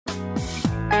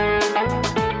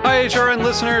HRN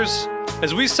listeners.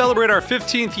 As we celebrate our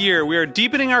 15th year, we are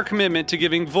deepening our commitment to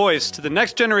giving voice to the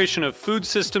next generation of food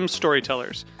systems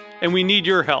storytellers, and we need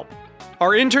your help.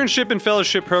 Our internship and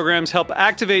fellowship programs help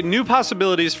activate new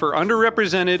possibilities for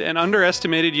underrepresented and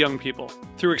underestimated young people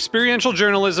through experiential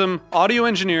journalism, audio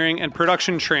engineering, and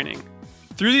production training.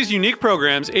 Through these unique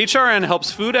programs, HRN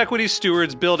helps food equity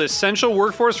stewards build essential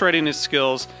workforce readiness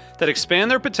skills that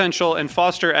expand their potential and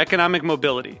foster economic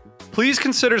mobility. Please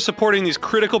consider supporting these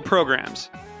critical programs.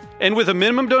 And with a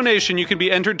minimum donation, you can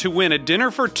be entered to win a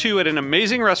dinner for two at an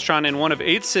amazing restaurant in one of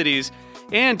 8 cities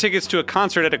and tickets to a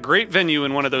concert at a great venue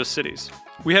in one of those cities.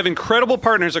 We have incredible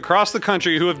partners across the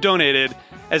country who have donated,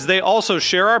 as they also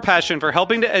share our passion for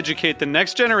helping to educate the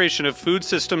next generation of food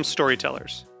systems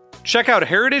storytellers. Check out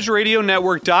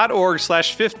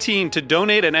heritageradionetwork.org/15 to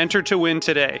donate and enter to win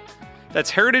today.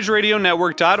 That's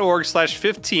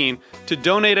heritageradionetwork.org/15 to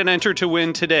donate and enter to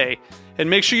win today. And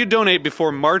make sure you donate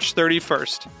before March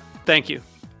 31st. Thank you.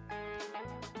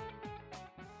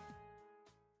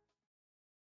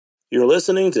 You're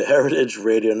listening to Heritage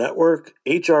Radio Network.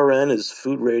 HRN is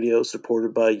food radio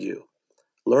supported by you.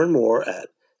 Learn more at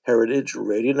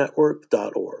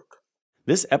heritageradionetwork.org.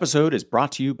 This episode is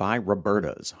brought to you by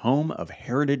Roberta's, home of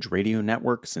Heritage Radio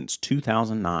Network since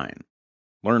 2009.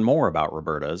 Learn more about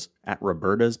Roberta's at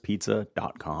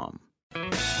robertaspizza.com.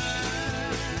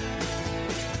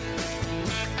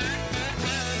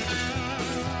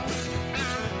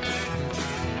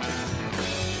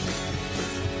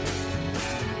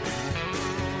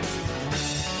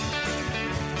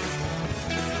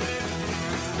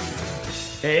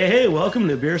 Hey, welcome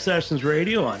to Beer Sessions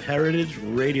Radio on Heritage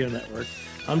Radio Network.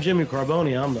 I'm Jimmy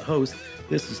Carboni, I'm the host.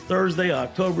 This is Thursday,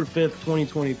 October 5th,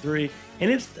 2023, and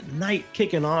it's the night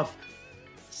kicking off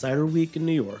Cider Week in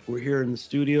New York. We're here in the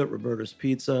studio at Roberta's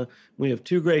Pizza. We have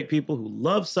two great people who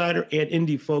love cider and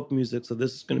indie folk music, so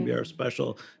this is going to be our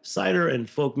special cider and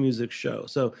folk music show.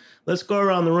 So let's go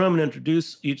around the room and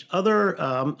introduce each other.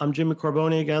 I'm Jimmy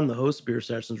Carboni again, the host of Beer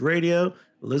Sessions Radio.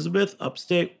 Elizabeth,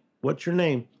 upstate, what's your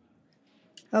name?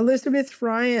 Elizabeth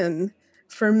Ryan,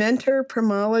 fermenter,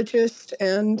 pomologist,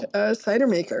 and cider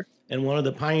maker. And one of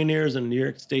the pioneers in New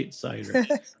York State cider.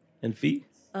 And Fee?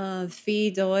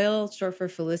 Fee Doyle, short for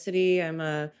Felicity. I'm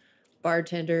a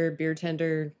bartender, beer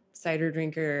tender, cider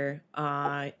drinker.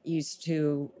 Used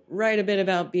to write a bit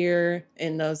about beer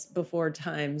in those before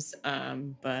times.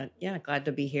 But yeah, glad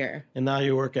to be here. And now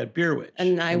you work at Beer Witch.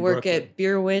 And I work Brooklyn. at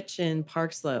Beer Witch in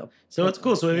Park Slope. So it's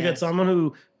cool. So we got someone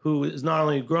who is not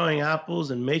only growing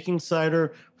apples and making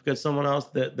cider, we've got someone else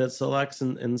that selects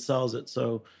and sells it.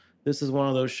 So this is one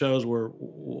of those shows where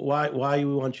why we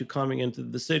want you coming into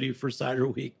the city for Cider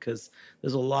Week, because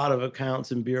there's a lot of accounts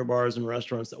and beer bars and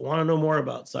restaurants that want to know more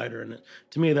about cider. And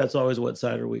to me, that's always what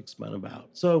Cider Week's been about.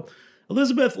 So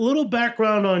Elizabeth, a little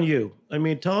background on you. I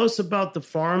mean, tell us about the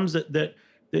farms that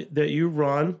you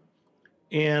run,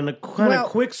 and a kind of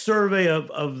quick survey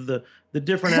of the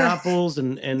different apples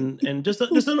and just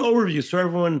an overview so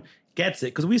everyone gets it.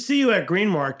 Because we see you at Green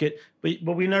Market,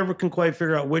 but we never can quite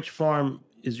figure out which farm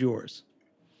is yours.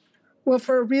 Well,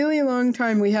 for a really long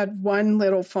time, we had one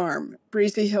little farm,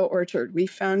 Breezy Hill Orchard. We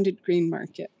founded Green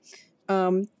Market.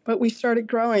 But we started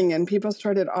growing, and people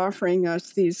started offering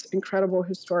us these incredible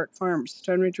historic farms,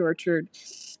 Stonebridge Orchard,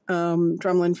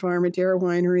 Drumlin Farm, Adair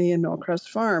Winery, and Knollcrest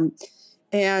Farm.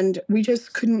 And we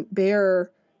just couldn't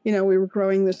bear, we were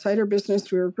growing the cider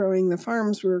business, we were growing the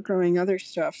farms, we were growing other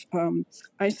stuff. I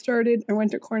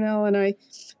went to Cornell, and I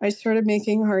started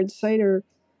making hard cider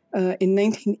in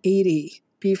 1980,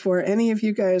 before any of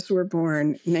you guys were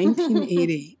born.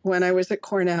 1980, when I was at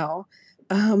Cornell.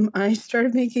 I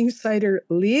started making cider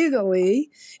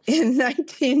legally in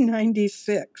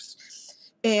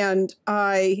 1996. And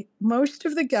most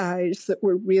of the guys that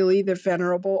were really the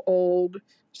venerable old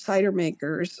cider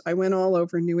makers, I went all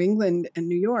over New England and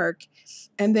New York,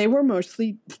 and they were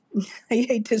mostly, I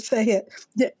hate to say it,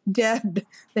 dead.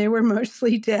 They were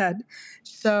mostly dead.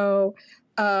 So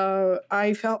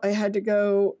I felt I had to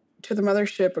go to the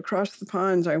mothership across the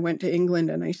pond. I went to England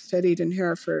and I studied in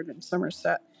Hereford and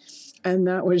Somerset. And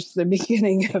that was the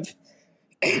beginning of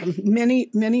many,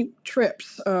 many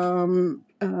trips to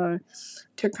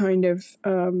kind of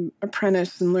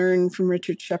apprentice and learn from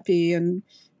Richard Sheppy and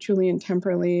Julian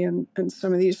Temperley and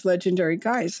some of these legendary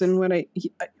guys. And what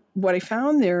I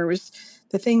found there was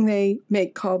the thing they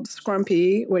make called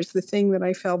Scrumpy was the thing that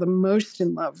I fell the most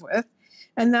in love with.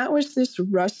 And that was this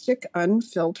rustic,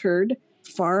 unfiltered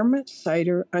farm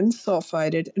cider,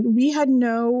 unsulfited. And we had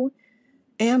no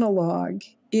analog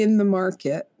in the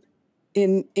market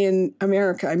in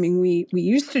America. I mean, we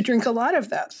used to drink a lot of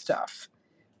that stuff.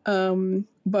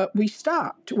 but we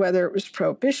stopped, whether it was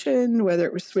prohibition, whether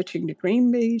it was switching to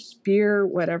grain-based beer,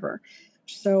 whatever.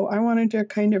 So I wanted to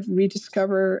kind of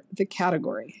rediscover the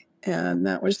category, and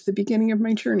that was the beginning of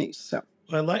my journey. So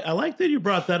I like that you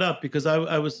brought that up, because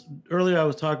I was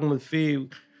talking with Fee,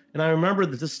 and I remember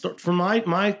that this from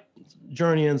my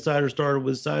journey in cider started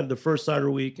with the first cider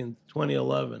week in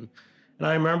 2011. And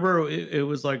I remember it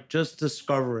was like just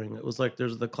discovering. It was like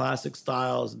there's the classic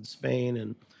styles in Spain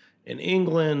and in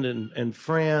England and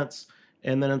France,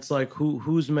 and then it's like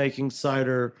who's making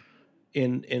cider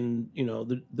in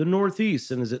the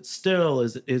Northeast, and is it still,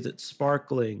 is it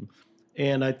sparkling?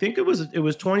 And I think it was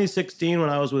 2016 when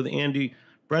I was with Andy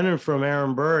Brennan from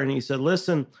Aaron Burr, and he said,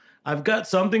 "Listen, I've got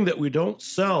something that we don't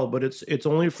sell, but it's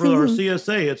only for our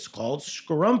CSA. It's called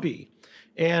Scrumpy,"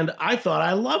 and I thought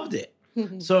I loved it.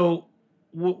 So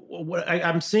what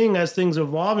I'm seeing as things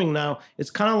evolving now, it's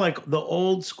kind of like the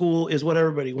old school is what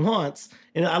everybody wants.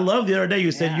 And I love the other day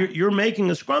you said you're making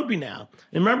a Scrumpy now.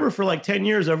 And remember, for like 10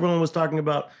 years, everyone was talking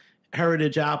about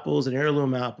heritage apples and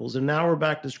heirloom apples, and now we're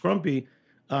back to Scrumpy.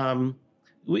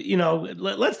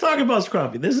 Let's talk about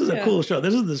Scrumpy. This is a cool show.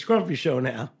 This is the Scrumpy show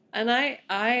now. And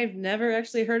I've never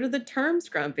actually heard of the term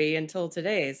Scrumpy until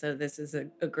today. So this is a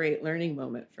great learning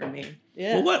moment for me.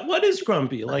 Yeah. Well, what is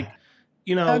Scrumpy? Like,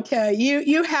 Okay,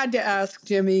 you had to ask,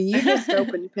 Jimmy. You just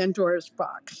opened Pandora's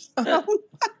box.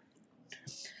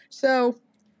 So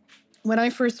when I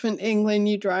first went to England,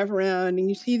 you drive around and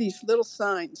you see these little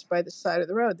signs by the side of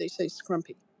the road. They say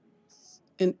Scrumpy.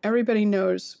 And everybody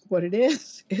knows what it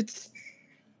is. It's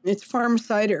farm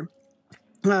cider.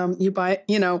 You buy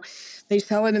it, they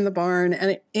sell it in the barn,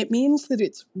 and it means that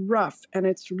it's rough and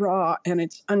it's raw and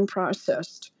it's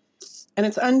unprocessed and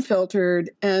it's unfiltered.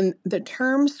 And the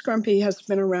term Scrumpy has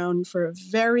been around for a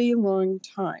very long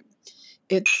time.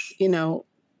 It's,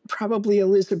 probably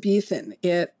Elizabethan.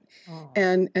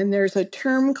 And there's a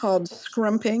term called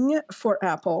scrumping for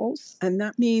apples, and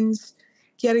that means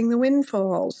getting the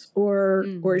windfalls or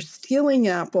stealing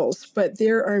apples. But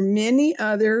there are many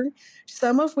other,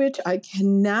 some of which I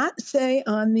cannot say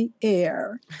on the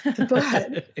air,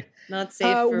 but not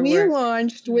safe for we work.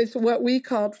 launched with what we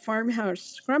called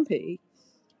Farmhouse Scrumpy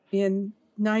in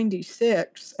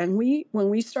 96. And when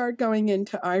we started going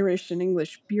into Irish and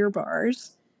English beer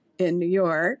bars in New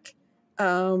York,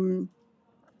 we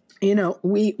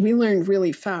learned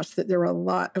really fast that there were a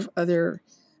lot of other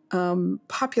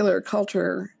popular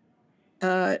culture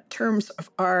terms of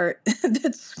art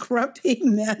that Scrumpy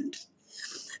meant,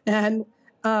 and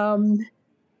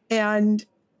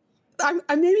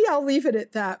maybe I'll leave it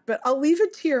at that. But I'll leave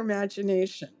it to your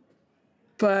imagination.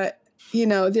 But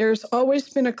there's always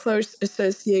been a close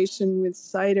association with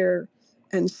cider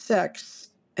and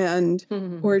sex and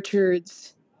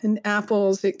orchards and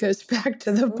apples. It goes back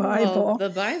to the Bible. The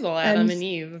Bible, Adam and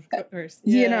Eve, of course.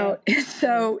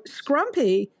 So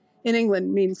Scrumpy in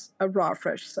England means a raw,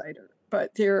 fresh cider.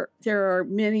 But there are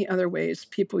many other ways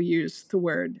people use the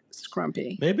word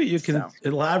Scrumpy. Maybe you can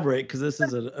elaborate, because this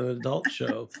is an adult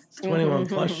show. It's a 21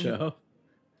 plus show.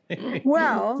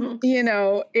 Well,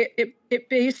 it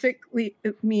basically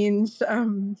means,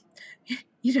 to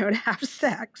have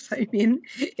sex. I mean,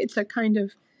 it's a kind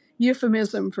of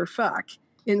euphemism for fuck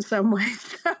in some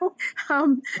ways. So,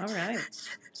 all right.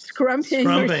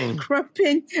 Scrumping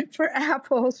for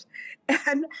apples.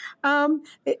 And,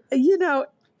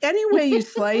 any way you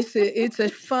slice it, it's a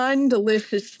fun,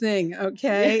 delicious thing.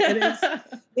 Okay,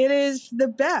 it is the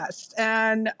best,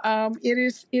 and it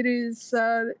is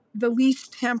the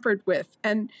least tampered with.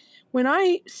 And when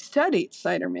I studied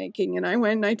cider making, and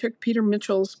I took Peter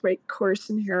Mitchell's great course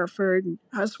in Hereford, and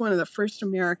I was one of the first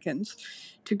Americans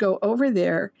to go over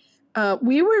there.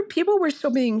 People were still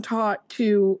being taught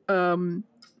to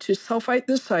sulfite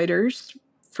the ciders,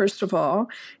 first of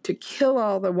all, to kill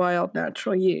all the wild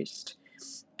natural yeast.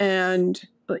 And,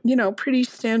 pretty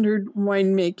standard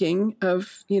winemaking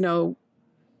of, the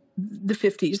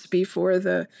 50s before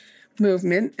the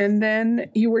movement. And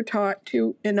then you were taught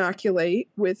to inoculate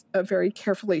with a very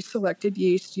carefully selected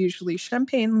yeast, usually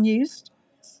champagne yeast.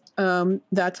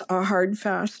 That's a hard,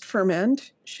 fast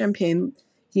ferment, champagne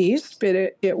yeast,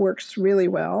 but it works really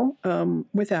well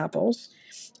with apples.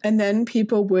 And then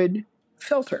people would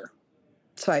filter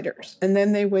ciders, and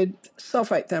then they would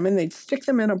sulfite them, and they'd stick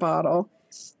them in a bottle.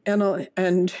 And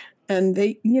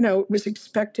they, it was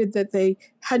expected that they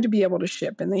had to be able to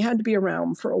ship, and they had to be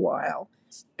around for a while.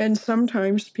 And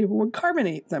sometimes people would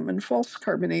carbonate them and force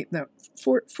carbonate them.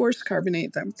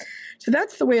 So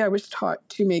that's the way I was taught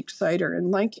to make cider.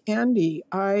 And like Andy,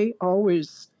 I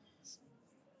always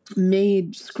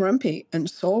made Scrumpy and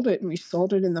sold it, and we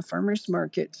sold it in the farmers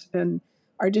markets. And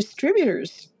our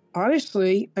distributors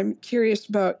honestly, I'm curious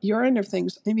about your end of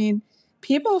things. I mean,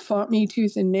 people fought me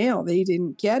tooth and nail. They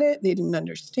didn't get it. They didn't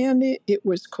understand it. It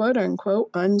was quote unquote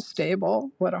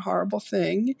unstable. What a horrible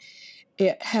thing.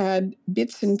 It had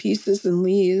bits and pieces and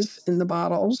lees in the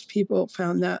bottles. People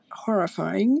found that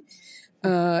horrifying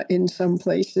in some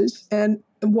places. And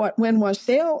when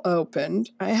Wassail opened,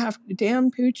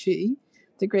 Dan Pucci,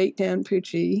 the great Dan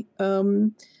Pucci,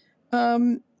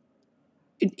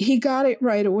 he got it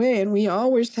right away, and we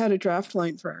always had a draft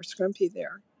line for our Scrumpy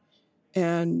there,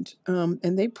 and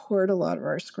they poured a lot of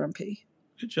our Scrumpy.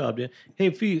 Good job, Dan.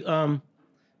 Hey, Fee,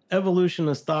 evolution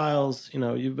of styles.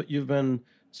 You've been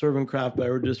serving craft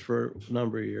beverages for a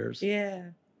number of years. Yeah.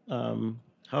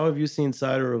 How have you seen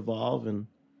cider evolve? And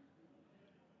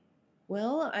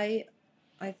well, I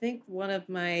think one of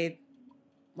my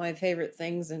favorite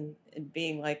things in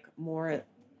being like more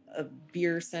a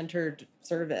beer centered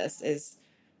service is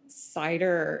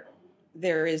cider.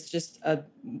 There is just a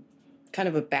kind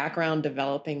of a background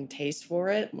developing taste for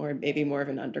it, maybe more of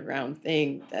an underground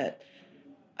thing that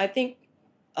I think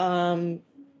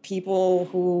people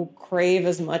who crave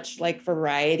as much like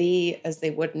variety as they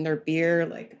would in their beer,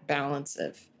 like balance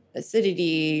of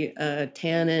acidity,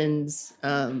 tannins,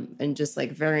 and just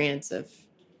like variants of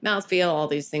mouthfeel, all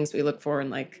these things we look for in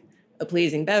like a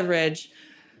pleasing beverage.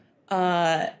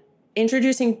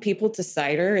 Introducing people to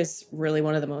cider is really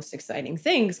one of the most exciting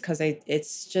things because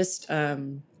it's just,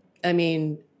 very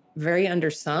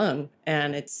undersung,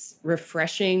 and it's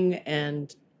refreshing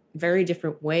and very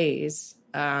different ways.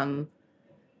 And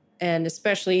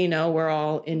especially, we're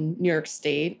all in New York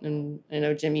State, and I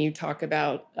know, Jimmy, you talk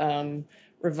about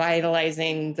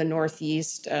revitalizing the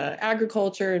Northeast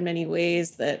agriculture in many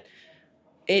ways, that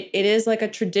it is like a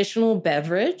traditional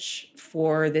beverage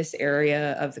for this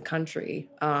area of the country.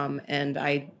 And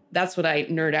that's what I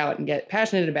nerd out and get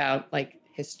passionate about, like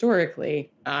historically,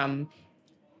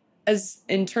 as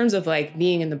in terms of like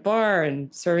being in the bar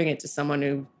and serving it to someone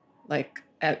who, like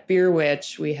at Beer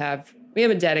Witch, we have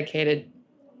a dedicated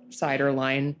cider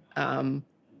line.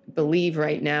 Believe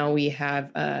right now we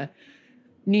have a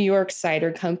New York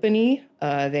Cider Company.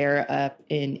 They're up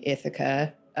in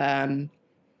Ithaca.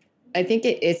 I think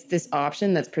it's this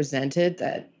option that's presented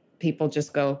that people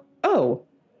just go, oh,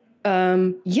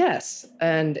 yes.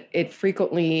 And it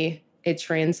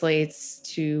translates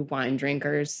to wine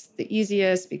drinkers the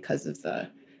easiest because of the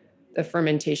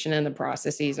fermentation, and the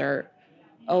processes are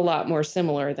a lot more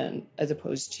similar as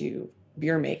opposed to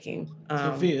beer making.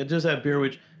 Sophia, just at Beer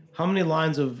Witch, how many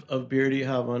lines of beer do you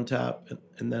have on tap?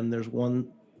 And then there's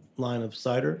one line of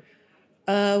cider?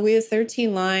 We have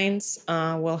 13 lines.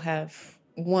 We'll have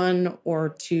 1 or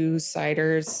 2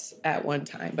 ciders at one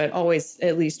time, but always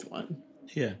at least one.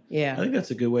 Yeah. Yeah. I think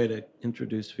that's a good way to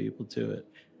introduce people to it.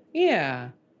 Yeah.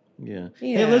 Yeah.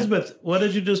 Hey, Elizabeth, what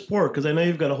did you just pour? Because I know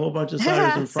you've got a whole bunch of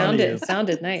ciders in front of you.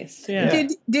 Sounded nice. Yeah.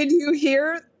 Did you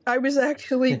hear? I was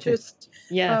actually just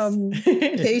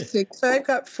tasting. So I've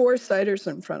got 4 ciders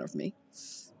in front of me.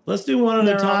 Let's do one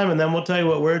at a time, and then we'll tell you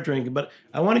what we're drinking. But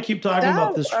I want to keep talking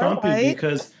about the Scrumpy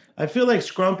because I feel like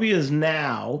Scrumpy is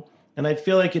now, and I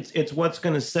feel like it's what's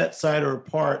going to set cider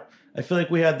apart. I feel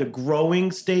like we had the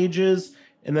growing stages,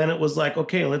 and then it was like,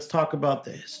 okay, let's talk about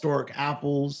the historic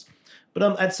apples.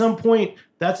 But at some point,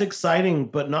 that's exciting,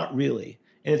 but not really.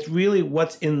 And it's really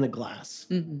what's in the glass,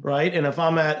 right? And if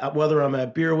whether I'm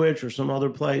at Beer Witch or some other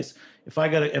place, if I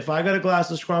got a glass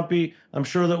of Scrumpy, I'm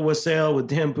sure that Wassail with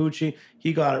Dan Pucci,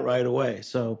 he got it right away.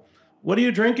 So, what are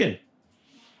you drinking?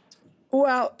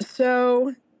 Well,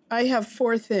 so I have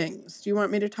 4 things. Do you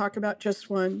want me to talk about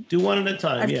just one? Do one at a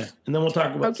time, and then we'll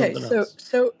talk about something else.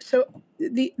 So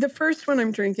the first one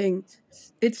I'm drinking,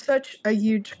 it's such a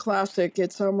huge classic.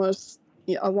 It's almost,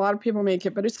 a lot of people make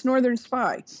it, but it's Northern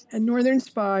Spy. And Northern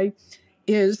Spy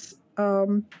is a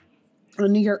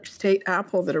New York State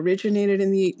apple that originated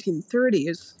in the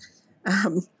 1830s.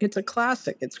 It's a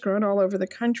classic. It's grown all over the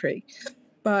country.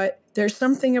 But there's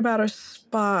something about a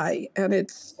spy, and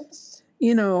it's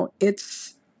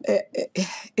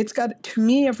got, to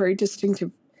me, a very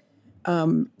distinctive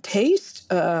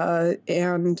taste,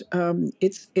 and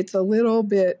it's a little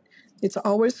bit. It's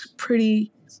always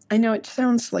pretty. I know it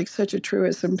sounds like such a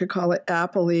truism to call it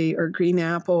appley or green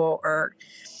apple or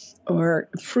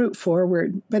fruit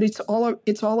forward, but it's all of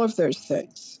those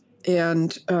things,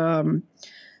 and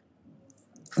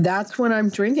that's what I'm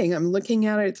drinking. I'm looking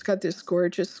at it. It's got this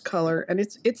gorgeous color, and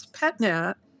it's pet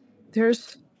nat.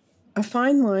 There's a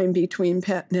fine line between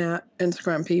pet nat and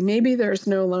Scrumpy. Maybe there's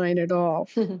no line at all,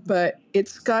 but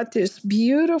it's got this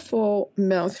beautiful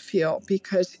mouthfeel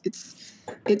because it's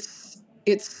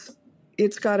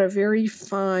got a very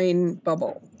fine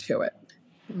bubble to it.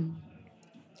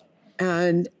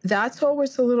 And that's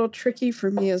always a little tricky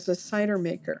for me as a cider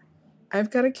maker.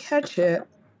 I've got to catch it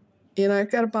and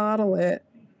I've got to bottle it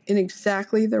in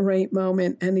exactly the right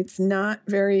moment. And it's not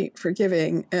very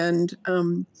forgiving. And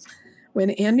when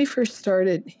Andy first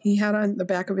started, he had on the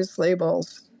back of his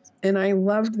labels, and I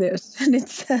loved this, and it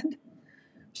said,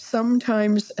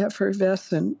 sometimes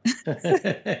effervescent. I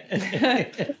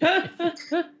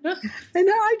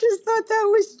know, I just thought that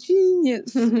was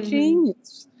genius.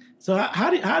 Genius. So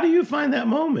how do you find that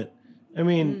moment? I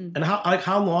mean, and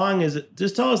how long is it?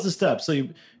 Just tell us the steps. So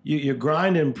you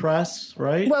grind and press,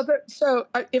 right? Well, so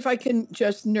if I can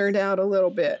just nerd out a little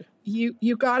bit,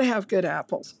 you got to have good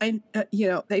apples.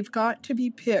 They've got to be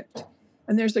picked,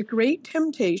 and there's a great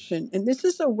temptation. And this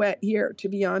is a wet year, to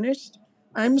be honest.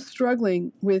 I'm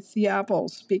struggling with the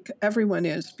apples. Everyone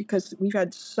is, because we've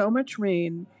had so much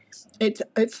rain.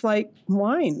 It's like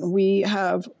wine. We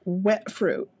have wet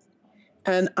fruit.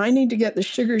 And I need to get the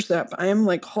sugars up. I am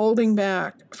like holding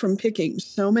back from picking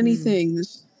so many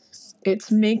things. It's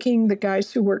making the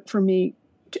guys who work for me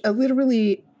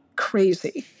literally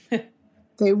crazy.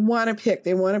 They want to pick.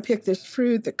 They want to pick this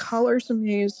fruit. The color's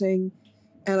amazing.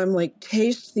 And I'm like,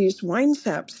 taste these wine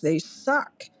saps. They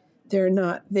suck. They're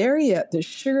not there yet. The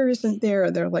sugar isn't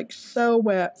there. They're like so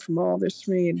wet from all this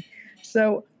rain.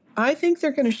 So I think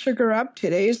they're going to sugar up.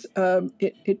 Today's,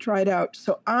 it dried out.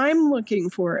 So I'm looking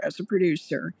for, as a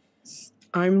producer,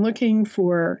 I'm looking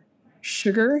for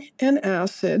sugar and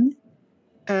acid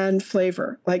and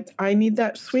flavor. Like, I need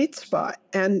that sweet spot.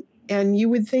 And you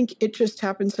would think it just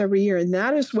happens every year. And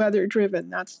that is weather driven.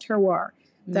 That's terroir.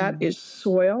 That is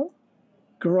soil,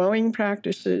 growing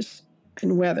practices,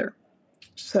 and weather.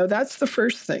 So that's the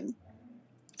first thing.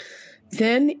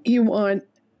 Then you want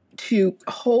to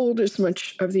hold as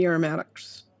much of the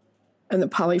aromatics and the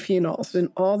polyphenols and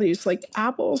all these. Like,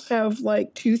 apples have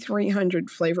like 200-300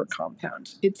 flavor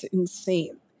compounds. It's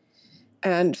insane.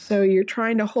 And so you're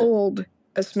trying to hold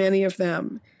as many of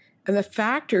them. And the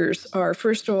factors are,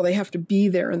 first of all, they have to be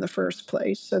there in the first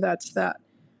place. So that's that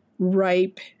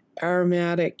ripe,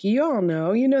 aromatic. You all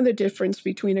know, the difference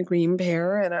between a green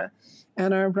pear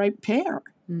and a ripe pear.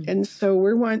 And so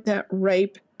we want that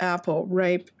ripe apple,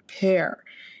 ripe pear.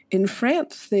 In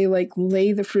France, they like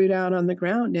lay the fruit out on the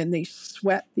ground and they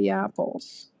sweat the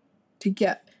apples to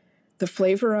get the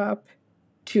flavor up,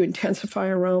 to intensify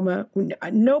aroma.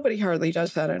 Nobody hardly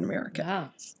does that in America. Wow.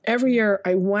 Every year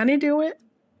I want to do it,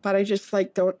 but I just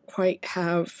don't quite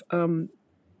have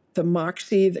the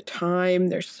moxie, the time.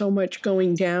 There's so much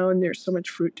going down. There's so much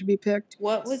fruit to be picked.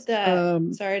 What would that,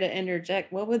 sorry to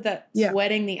interject, what would that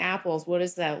sweating the apples, what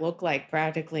does that look like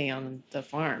practically on the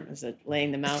farm? Is it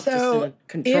laying them out just in a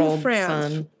controlled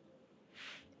sun?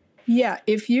 Yeah,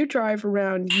 if you drive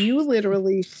around, you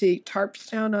literally see tarps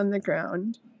down on the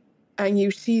ground, and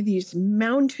you see these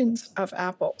mountains of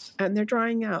apples, and they're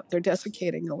drying out. They're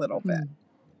desiccating a little bit.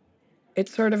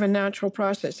 It's sort of a natural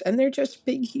process, and they're just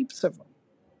big heaps of them.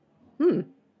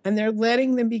 And they're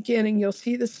letting them begin, and you'll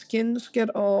see the skins get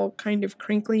all kind of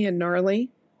crinkly and gnarly.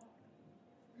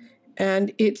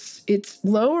 And it's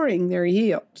lowering their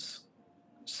yields.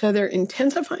 So they're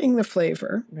intensifying the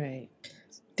flavor. Right.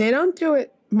 They don't do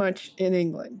it much in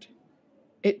England.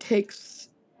 It takes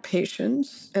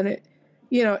patience, and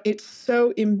it's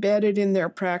so embedded in their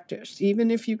practice.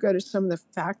 Even if you go to some of the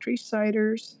factory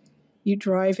ciders, you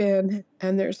drive in,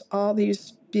 and there's all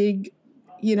these big,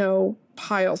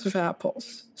 piles of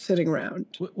apples sitting around.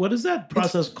 What is that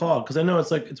process called? Because I know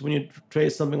it's when you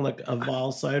trace something like a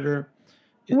Val cider.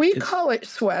 We call it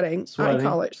sweating. I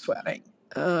call it sweating.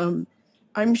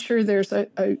 I'm sure there's a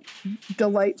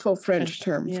delightful French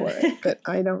term for it, but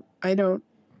I don't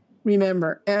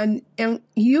remember. And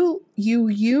you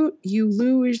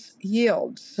lose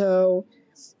yield. So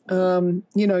you're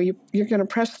going to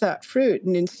press that fruit,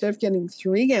 and instead of getting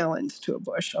 3 gallons to a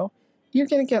bushel, you're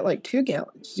going to get like 2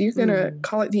 gallons. You're going to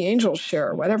call it the angel's share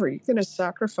or whatever. You're going to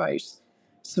sacrifice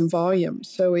some volume.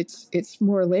 So it's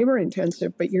more labor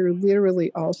intensive, but you're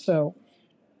literally also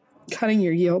cutting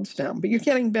your yields down. But you're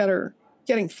getting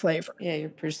flavor. Yeah, you're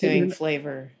pursuing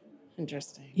flavor.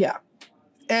 Interesting. Yeah.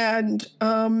 And,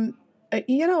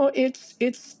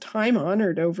 it's time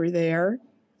honored over there.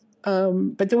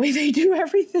 But the way they do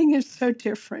everything is so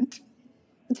different.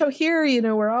 And so here,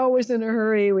 we're always in a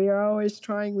hurry. We are always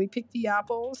trying. We pick the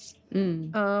apples.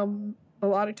 A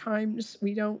lot of times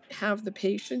we don't have the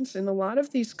patience. And a lot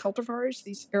of these cultivars,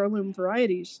 these heirloom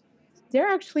varieties, they're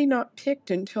actually not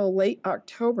picked until late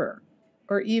October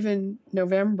or even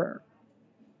November.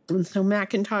 And so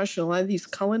Macintosh and a lot of these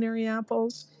culinary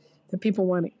apples that people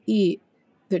want to eat,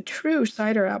 the true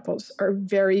cider apples are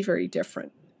very, very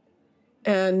different.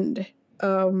 And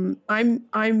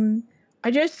I'm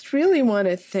I just really want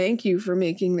to thank you for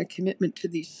making the commitment to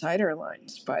these cider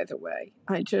lines, by the way.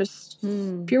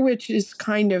 Beer Witch is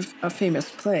kind of a famous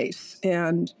place,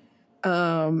 and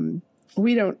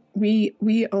we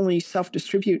only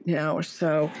self-distribute now,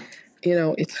 so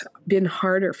it's been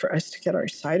harder for us to get our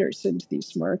ciders into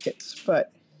these markets,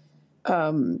 but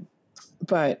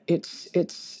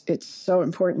it's so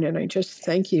important, and I just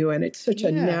thank you. And it's such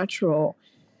a natural,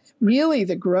 really,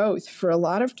 the growth for a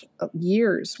lot of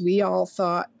years. We all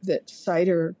thought that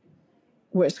cider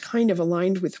was kind of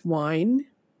aligned with wine.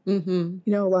 A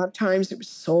lot of times it was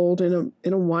sold in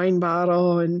a wine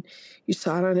bottle, and you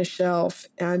saw it on a shelf.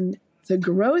 And the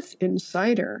growth in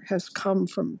cider has come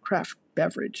from craft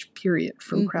beverage, period,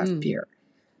 from craft beer,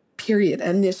 period.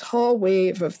 And this whole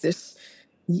wave of this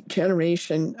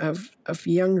generation of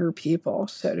younger people,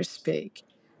 so to speak,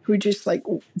 who just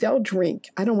they'll drink.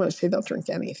 I don't want to say they'll drink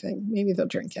anything. Maybe they'll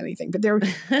drink anything, but they're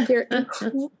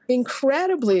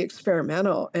incredibly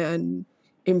experimental and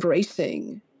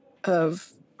embracing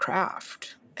of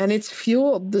craft, and it's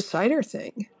fueled the cider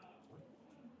thing.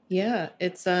 Yeah,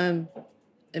 it's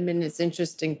it's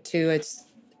interesting too.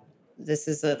 This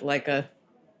is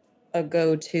a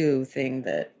go-to thing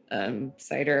that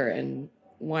cider and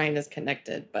wine is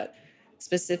connected, but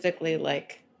specifically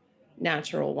like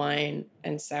natural wine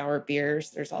and sour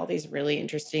beers, there's all these really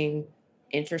interesting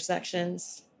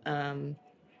intersections. And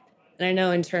I know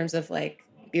in terms of like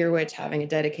Beer Witch having a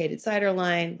dedicated cider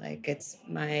line, like it's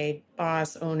my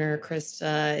boss, owner,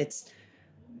 Krista. It's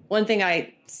one thing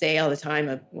I say all the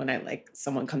time when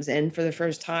someone comes in for the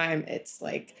first time. It's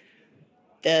like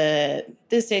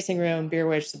this tasting room, Beer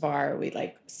Witch, the bar, we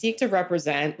seek to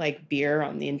represent beer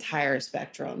on the entire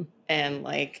spectrum, and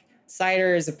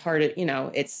cider is a part of,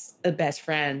 it's a best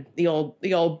friend, the old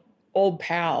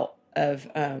pal of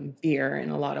beer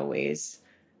in a lot of ways,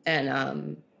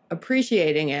 and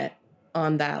appreciating it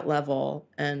on that level.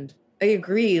 And I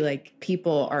agree,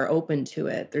 people are open to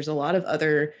it. There's a lot of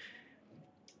other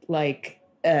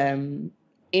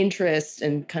interest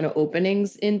and kind of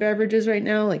openings in beverages right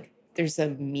now. There's a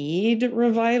mead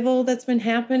revival that's been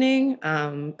happening,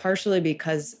 partially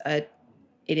because it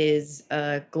is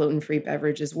a gluten-free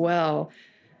beverage as well.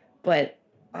 But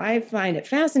I find it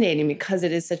fascinating because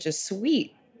it is such a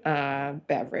sweet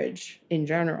beverage in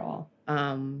general.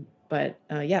 But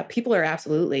people are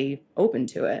absolutely open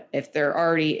to it if they're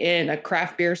already in a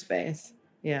craft beer space.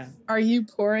 Yeah. Are you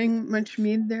pouring much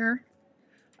mead there?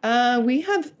 We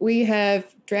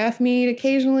have draft mead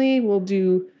occasionally.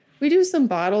 We do some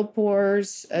bottle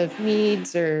pours of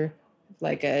meads, or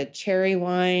like a cherry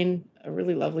wine, a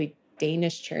really lovely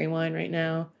Danish cherry wine right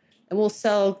now. And we'll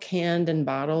sell canned and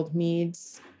bottled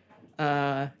meads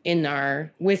right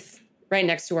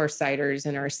next to our ciders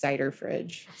in our cider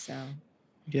fridge. So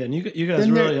yeah, and you guys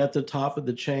are really at the top of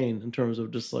the chain in terms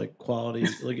of just quality,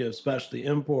 especially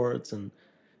imports. And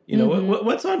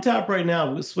what's on tap right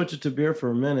now? We'll switch it to beer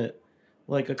for a minute.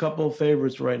 A couple of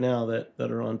favorites right now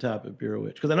that are on tap at Beer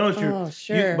Witch, because I know it's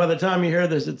by the time you hear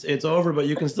this, it's over, but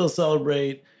you can still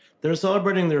celebrate. They're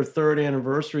celebrating their 3rd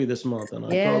anniversary this month in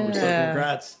October, so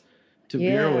congrats to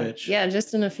Beer Witch. Yeah,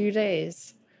 just in a few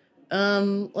days.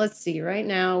 Let's see. Right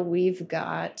now we've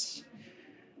got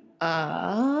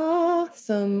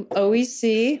some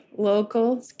OEC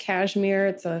local. It's Cashmere.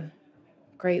 It's a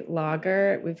great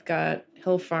lager. We've got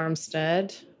Hill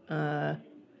Farmstead.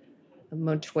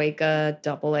 Motueka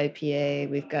Double IPA.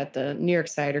 We've got the New York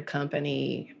Cider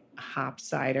Company Hop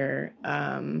Cider.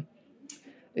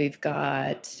 We've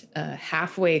got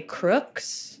Halfway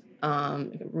Crooks,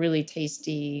 really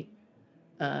tasty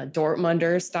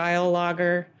Dortmunder style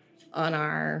lager on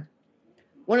our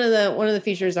one of the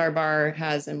features our bar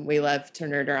has, and we love to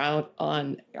nerd out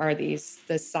on, are the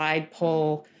side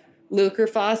pull Luker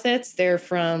faucets. They're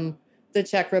from the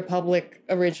Czech Republic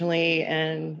originally,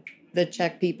 and the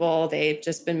Czech people, they've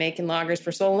just been making lagers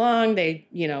for so long, they,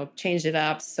 changed it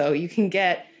up. So you can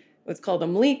get what's called a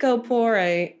Monika pour.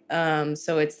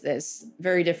 So it's this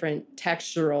very different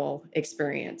textural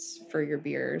experience for your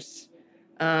beers.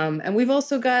 And we've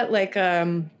also got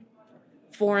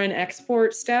foreign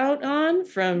export stout on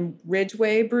from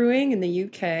Ridgeway Brewing in the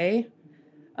UK.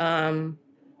 And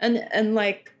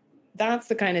that's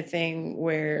the kind of thing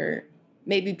where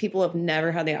maybe people have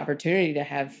never had the opportunity to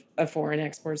have a foreign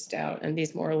export stout, and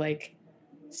these more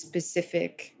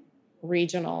specific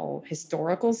regional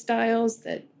historical styles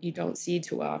that you don't see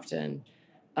too often.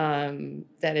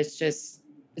 That it's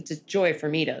a joy for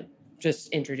me to just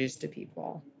introduce to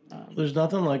people. There's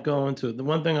nothing like going to, the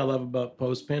one thing I love about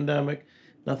post-pandemic,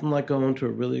 nothing like going to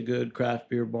a really good craft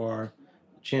beer bar,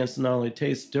 chance to not only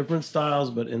taste different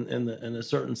styles, but in a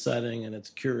certain setting, and it's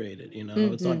curated.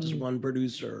 It's not just one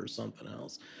producer or something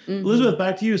else. Elizabeth,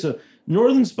 back to you. So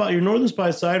your Northern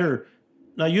Spy cider.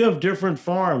 Now you have different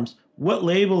farms. What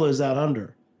label is that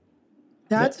under?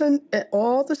 That's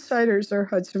all the ciders are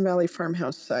Hudson Valley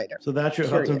Farmhouse cider. So that's your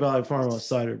Hudson Valley Farmhouse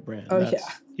cider brand. Oh,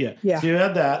 yeah. Yeah. So you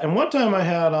had that, and one time I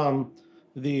had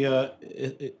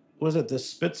was it the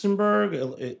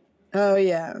Spitzenberg? Oh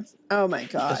yeah. Oh my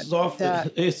God.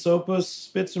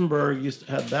 Asopus Spitzenberg used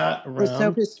to have that around.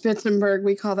 Asopus Spitzenberg,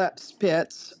 we call that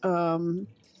Spitz. That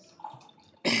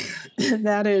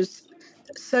is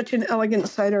such an elegant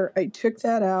cider. I took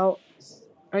that out.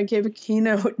 I gave a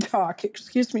keynote talk.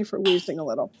 Excuse me for wheezing a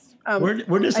little.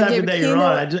 We're just happy that you're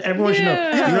on. Everyone should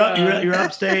know you're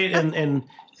upstate, and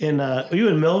are you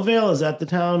in Millvale? Is that the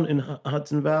town in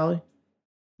Hudson Valley?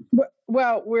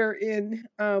 Well, we're in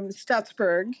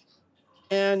Stuttsburg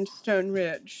and Stone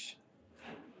Ridge.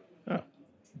 Oh.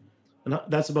 And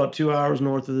that's about 2 hours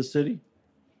north of the city?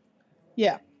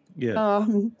 Yeah. Yeah.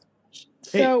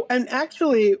 And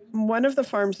actually, one of the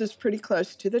farms is pretty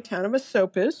close to the town of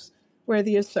Asopus, where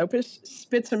the Asopus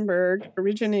Spitzenberg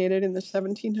originated in the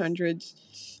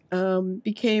 1700s,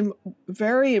 became a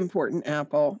very important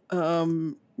apple.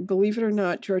 Believe it or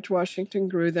not, George Washington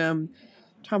grew them.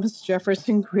 Thomas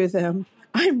Jefferson grew them.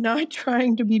 I'm not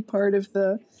trying to be part of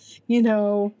the,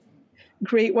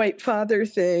 great white father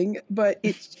thing, but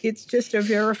it's just a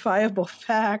verifiable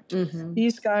fact.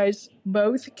 These guys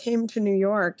both came to New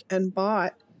York and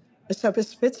bought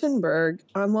Asopus Spitzenberg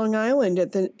on Long Island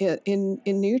in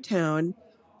Newtown,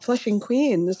 Flushing,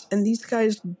 Queens, and these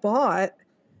guys bought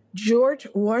George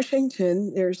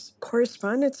Washington. There's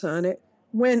correspondence on it.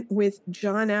 Went with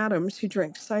John Adams, who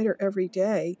drank cider every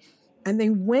day, and they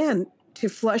went to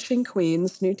Flushing,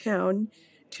 Queens, Newtown,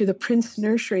 to the Prince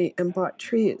Nursery and bought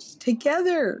trees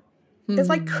together. It's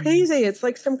like crazy. It's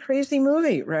like some crazy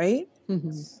movie, right?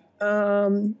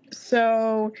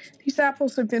 So these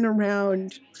apples have been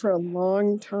around for a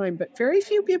long time, but very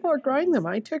few people are growing them.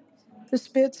 I took the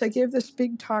Spitz. I gave this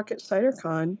big talk at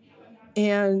CiderCon,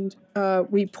 and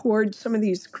we poured some of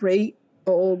these great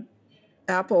old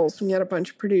apples. We had a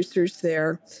bunch of producers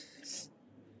there.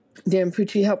 Dan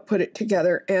Pucci helped put it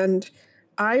together, and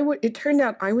it turned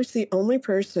out I was the only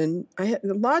person. I had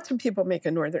lots of people make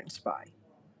a Northern Spy,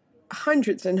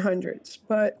 hundreds and hundreds,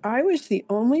 but I was the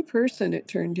only person, it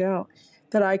turned out,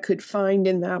 that I could find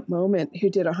in that moment who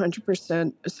did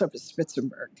 100% Asopus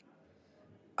Spitzenberg.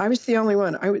 I was the only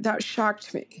one. That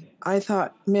shocked me. I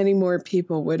thought many more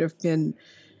people would have been,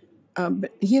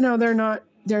 but there's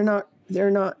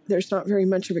not very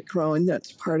much of it growing.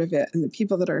 That's part of it. And the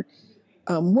people that are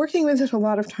working with it a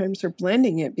lot of times are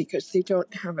blending it because they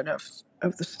don't have enough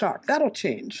of the stock. That'll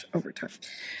change over time.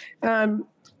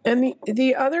 And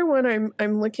the other one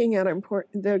I'm looking at,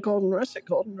 the Golden Russet.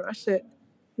 Golden Russet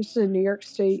is a New York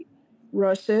State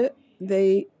russet.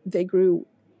 They grew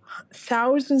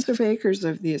thousands of acres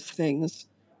of these things,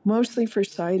 mostly for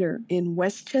cider, in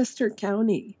Westchester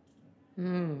County.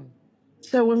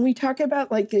 So when we talk about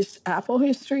like this apple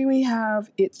history we have,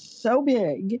 it's so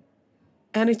big.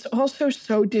 And it's also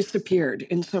so disappeared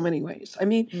in so many ways. I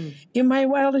mean, in my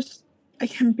wildest, I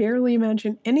can barely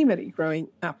imagine anybody growing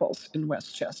apples in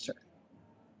Westchester.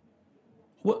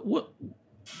 What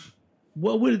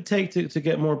would it take to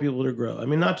get more people to grow? I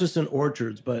mean, not just in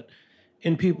orchards, but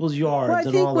in people's yards and all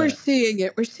that. Well, I think we're seeing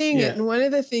it. We're seeing it. And one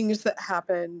of the things that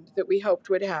happened that we hoped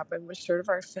would happen was sort of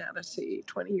our fantasy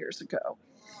 20 years ago,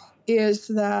 is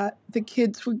that the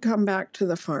kids would come back to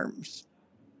the farms.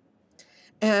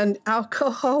 And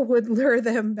alcohol would lure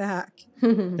them back.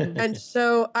 And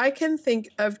so I can think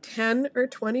of 10 or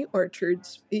 20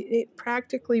 orchards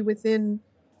practically within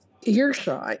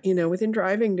earshot, within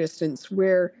driving distance,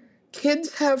 where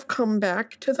kids have come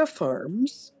back to the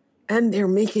farms and they're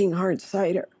making hard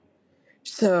cider.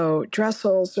 So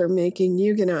Dressel's are making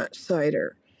Huguenot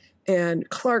cider, and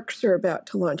Clark's are about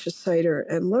to launch a cider,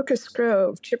 and Locust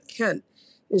Grove, Chip Kent,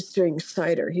 is doing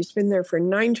cider. He's been there for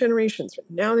 9 generations, but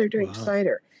now they're doing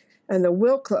cider. And the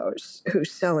Wilklows, who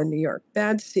sell in New York,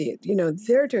 Bad Seed,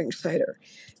 they're doing cider.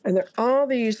 And they're all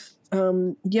these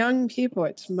young people.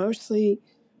 It's mostly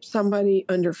somebody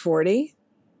under 40.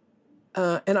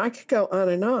 And I could go on.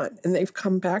 And they've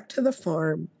come back to the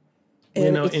farm.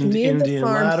 And Indian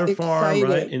Ladder Farm,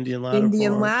 right?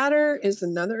 Indian Ladder is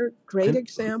another great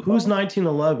example. Who's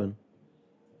 1911?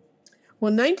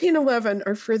 Well, 1911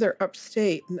 are further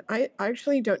upstate, and I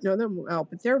actually don't know them well,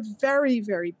 but they're very,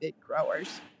 very big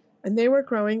growers. And they were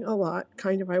growing a lot,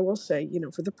 kind of, I will say,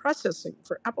 for the processing,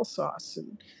 for applesauce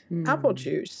and apple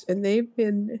juice. And they've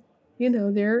been,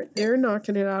 they're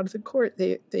knocking it out of the court.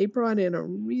 They brought in a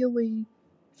really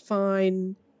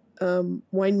fine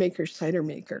winemaker, cider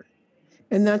maker.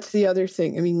 And that's the other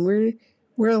thing. I mean,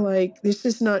 we're like, this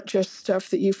is not just stuff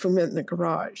that you ferment in the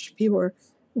garage. People are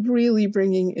really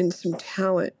bringing in some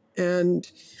talent. And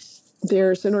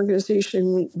there's an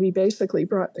organization, we basically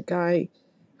brought the guy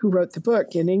who wrote the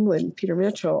book in England, Peter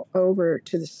Mitchell, over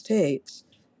to the States.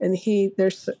 And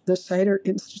there's the Cider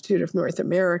Institute of North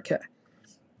America.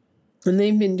 And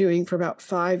they've been doing for about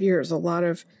 5 years a lot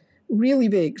of really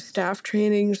big staff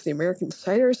trainings, the American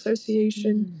Cider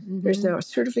Association. Mm-hmm. There's now a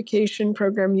certification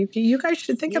program. You guys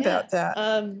should think about that.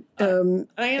 I am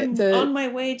on my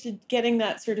way to getting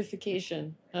that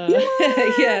certification.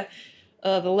 The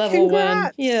level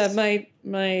Congrats. 1. Yeah, my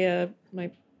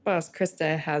boss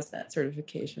Krista has that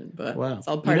certification, but it's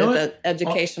all part of the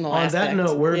educational aspect. On that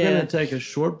note, we're going to take a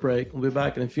short break. We'll be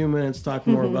back in a few minutes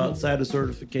talking more about cider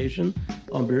certification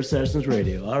on Beer Sessions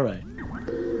Radio. All right.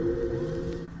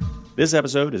 This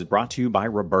episode is brought to you by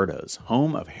Roberta's,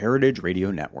 home of Heritage Radio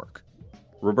Network.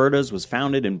 Roberta's was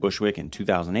founded in Bushwick in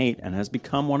 2008 and has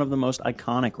become one of the most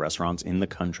iconic restaurants in the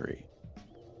country.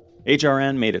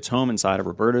 HRN made its home inside of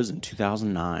Roberta's in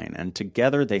 2009, and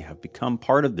together they have become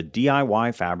part of the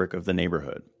DIY fabric of the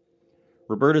neighborhood.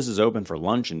 Roberta's is open for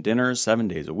lunch and dinner 7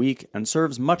 days a week and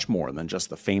serves much more than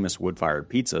just the famous wood-fired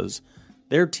pizzas.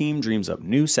 Their team dreams up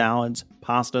new salads,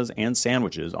 pastas, and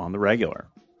sandwiches on the regular.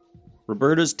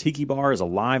 Roberta's Tiki Bar is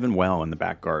alive and well in the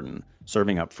back garden,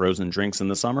 serving up frozen drinks in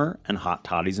the summer and hot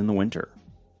toddies in the winter.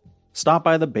 Stop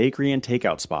by the bakery and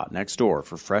takeout spot next door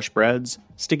for fresh breads,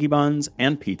 sticky buns,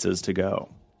 and pizzas to go.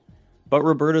 But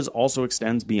Roberta's also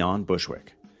extends beyond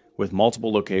Bushwick, with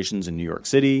multiple locations in New York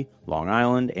City, Long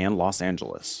Island, and Los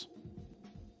Angeles.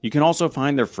 You can also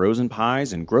find their frozen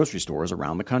pies in grocery stores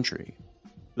around the country.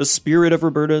 The spirit of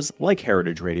Roberta's, like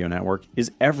Heritage Radio Network,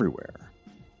 is everywhere.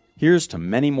 Here's to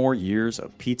many more years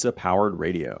of pizza-powered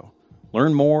radio.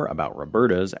 Learn more about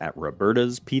Roberta's at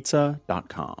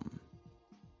robertaspizza.com.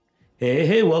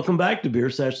 Hey, welcome back to Beer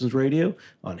Sessions Radio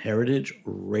on Heritage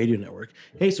Radio Network.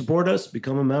 Hey, support us,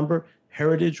 become a member,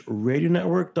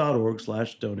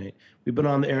 heritageradionetwork.org/donate. We've been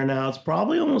on the air now. It's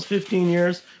probably almost 15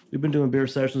 years. We've been doing Beer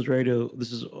Sessions Radio.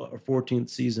 This is our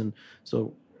 14th season.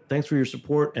 So thanks for your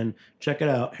support, and check it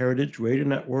out,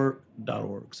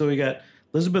 heritageradionetwork.org. So we got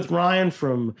Elizabeth Ryan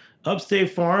from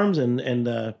Upstate Farms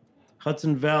and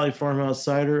Hudson Valley Farmhouse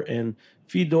Cider, and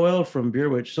Fee Doyle from Beer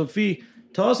Witch. So Fee,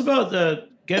 tell us about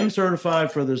getting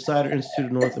certified for the Cider Institute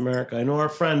of North America. I know our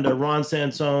friend Ron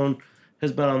Sansone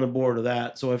has been on the board of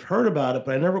that, so I've heard about it,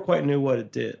 but I never quite knew what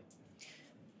it did.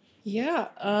 Yeah,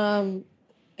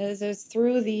 as it's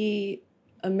through the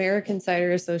American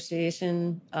Cider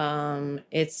Association.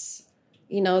 It's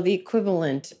the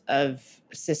equivalent of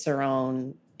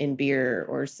Cicerone in beer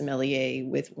or sommelier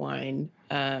with wine.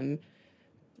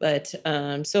 But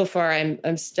so far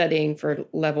I'm studying for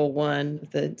level 1.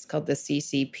 It's called the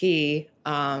CCP.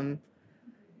 An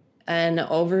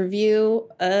overview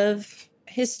of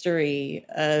history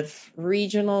of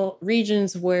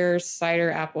regions where cider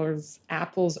apples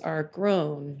are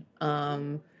grown.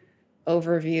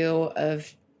 Overview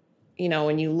of,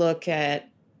 when you look at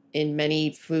in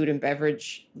many food and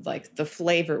beverage, like the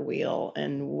flavor wheel,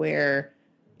 and where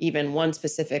even one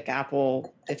specific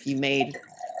apple, if you made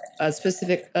a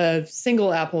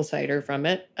single apple cider from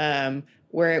it,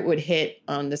 where it would hit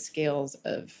on the scales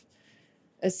of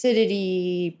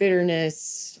acidity,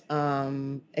 bitterness,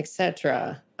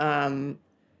 etc.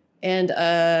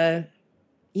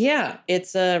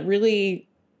 It's really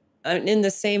in the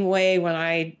same way when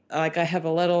I have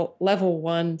a level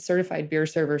 1 certified beer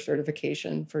server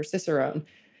certification for Cicerone.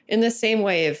 In the same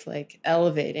way of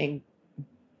elevating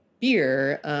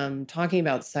beer, talking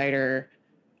about cider,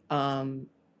 and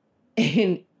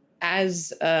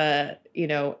as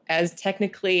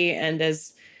technically and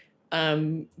as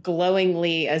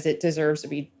glowingly as it deserves to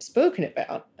be spoken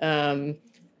about. And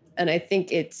I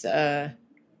think it's, like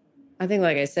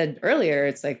I said earlier,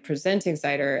 it's like presenting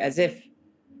cider as if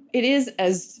it is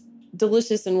as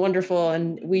delicious and wonderful,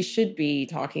 and we should be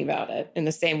talking about it in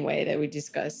the same way that we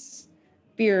discuss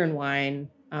beer and wine.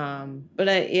 But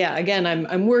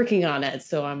I'm working on it,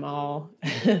 so I'm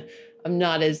I'm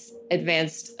not as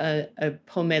advanced a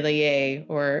pommelier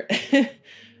or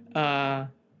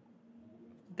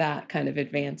that kind of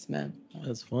advancement.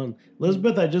 That's fun.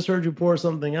 Elizabeth, I just heard you pour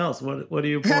something else. What are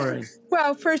you pouring?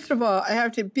 Well, first of all, I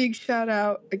have to big shout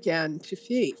out again to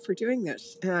Fee for doing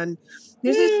this. And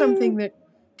this is something that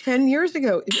 10 years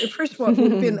ago, first of all, it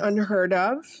would have been unheard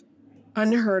of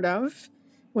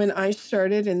when I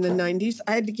started in the 90s.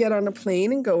 I had to get on a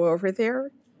plane and go over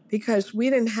there because we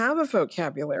didn't have a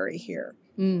vocabulary here.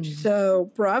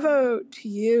 So bravo to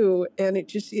you, and it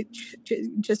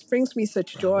just brings me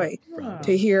such joy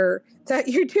to hear that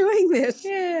you're doing this.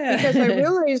 Because I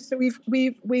realize that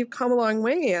we've come a long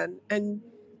way, and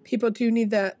people do need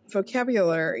that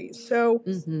vocabulary. So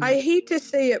I hate to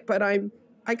say it, but I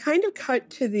kind of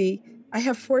cut to I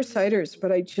have 4 ciders,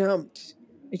 but I jumped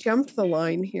the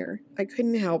line here. I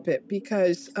couldn't help it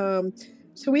because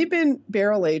so we've been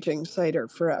barrel aging cider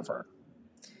forever.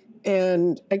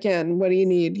 And again, what do you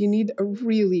need? You need a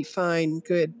really fine,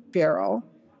 good barrel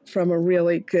from a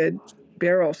really good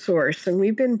barrel source. And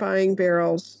we've been buying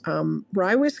barrels,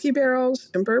 rye whiskey barrels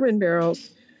and bourbon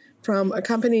barrels from a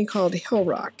company called Hill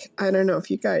Rock. I don't know if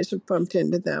you guys have bumped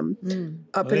into them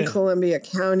up in Columbia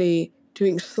County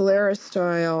doing Solera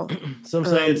style. Some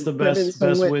say it's the best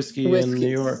whiskey in New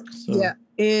York. So. Yeah,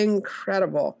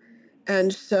 incredible.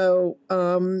 And so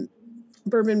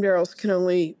bourbon barrels can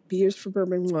only be used for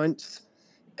bourbon once.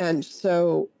 And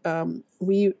so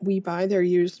we buy their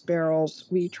used barrels.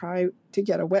 We try to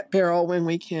get a wet barrel when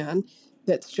we can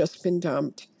that's just been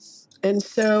dumped. And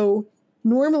so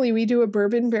normally we do a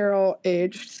bourbon barrel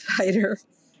aged cider,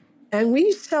 and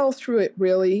we sell through it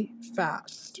really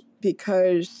fast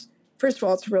because, first of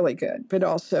all, it's really good, but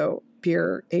also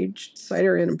beer aged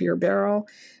cider in a beer barrel.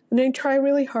 And I try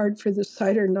really hard for the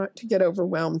cider not to get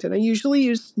overwhelmed. And I usually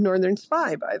use Northern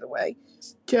Spy, by the way.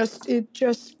 It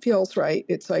just feels right.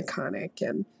 It's iconic.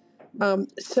 And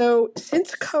so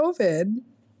since COVID,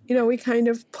 we kind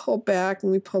of pulled back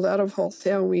and we pulled out of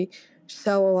wholesale. We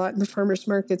sell a lot in the farmers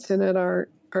markets and at our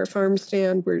farm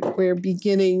stand. We're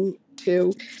beginning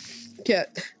to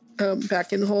get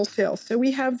back in wholesale. So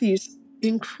we have these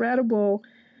incredible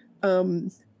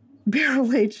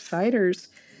barrel-aged ciders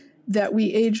that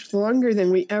we aged longer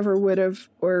than we ever would have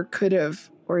or could have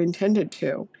or intended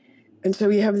to. And so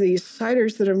we have these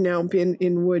ciders that have now been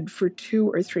in wood for 2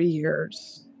 or 3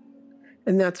 years.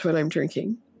 And that's what I'm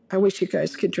drinking. I wish you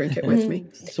guys could drink it with me.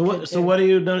 So what do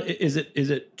you do? Is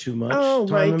it too much? Oh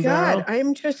my God.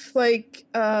 I'm just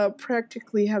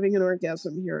practically having an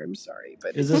orgasm here. I'm sorry.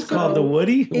 But is this called the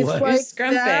Woody? It's what? Like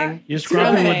scrumping. You're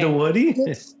scrumping with the Woody?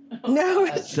 No.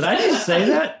 Did I just say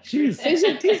that? Jeez.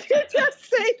 Did you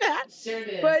just say that? Sure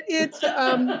did. But it's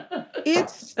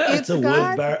a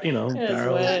wood barrel,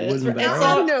 wooden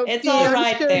barrel. It's all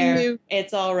right there.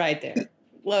 It's all right there.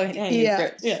 Low hanging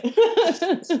fruit. Yeah.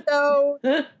 So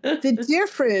the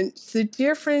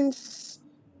difference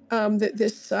that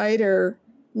this cider,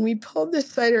 we pulled this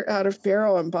cider out of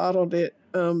barrel and bottled it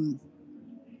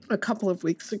a couple of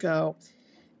weeks ago,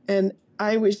 and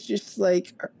I was just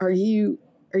like, "Are you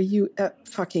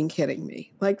fucking kidding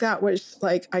me?" Like that was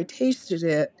like I tasted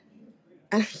it,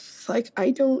 and it's like I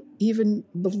don't even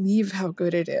believe how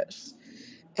good it is.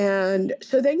 And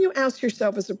so then you ask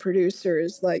yourself as a producer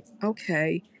is like,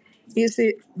 okay, is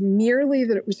it merely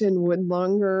that it was in wood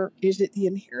longer? Is it the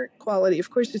inherent quality? Of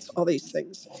course, it's all these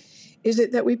things. Is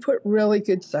it that we put really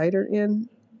good cider in?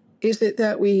 Is it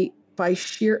that we, by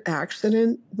sheer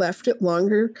accident, left it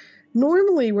longer?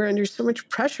 Normally, we're under so much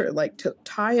pressure, like to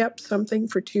tie up something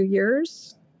for 2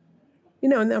 years.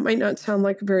 And that might not sound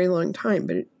like a very long time,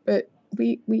 but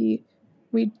we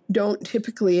don't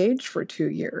typically age for 2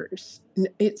 years.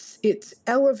 It's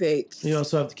elevates. You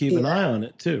also have to keep an eye on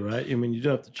it too, right? I mean, you do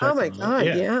have to check. Oh my God,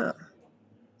 yeah.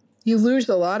 You lose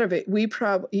a lot of it.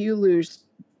 You lose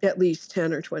at least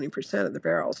 10 or 20% of the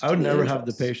barrels. I would never have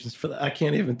the patience for that. I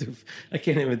can't even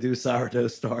do sourdough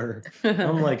starter.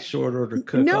 I'm like short order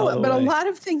cook. No, but a lot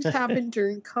of things happened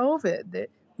during COVID that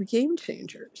were game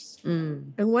changers.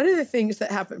 And one of the things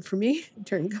that happened for me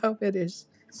during COVID is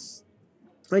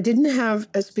I didn't have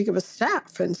as big of a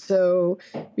staff, and so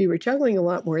we were juggling a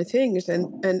lot more things.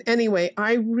 And anyway,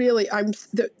 one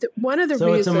of the reasons.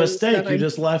 So it's a mistake. You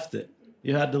just left it.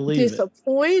 You had to leave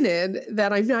disappointed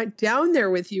that I'm not down there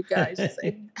with you guys.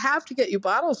 I have to get you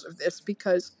bottles of this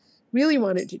because really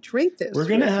wanted to drink this. We're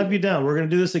going to have you down. We're going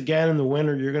to do this again in the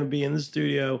winter. You're going to be in the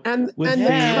studio with Fee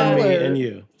and me and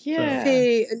you. Yeah.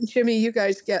 Fee and Jimmy, you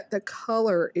guys get the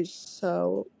color is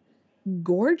so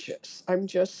gorgeous. I'm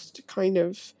just kind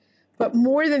of, but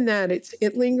more than that,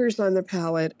 it lingers on the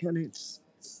palate, and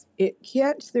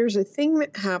there's a thing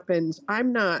that happens.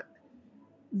 I'm not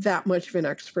that much of an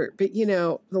expert, but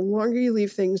the longer you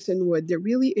leave things in wood, there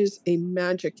really is a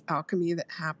magic alchemy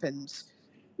that happens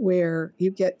where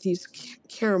you get these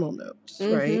caramel notes,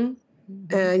 right?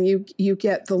 Mm-hmm. And you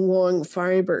get the long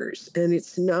fibers, and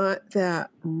it's not that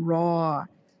raw,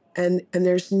 and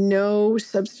there's no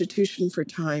substitution for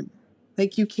time.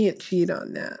 Like you can't cheat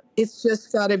on that. It's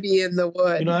just got to be in the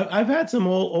wood. I've had some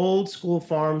old school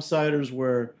farm ciders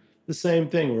where the same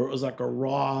thing where it was like a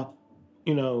raw,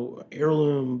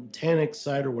 heirloom tannic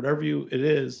cider, whatever it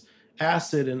is,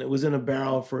 acid, and it was in a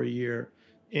barrel for a year.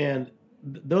 And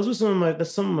those are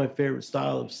that's some of my favorite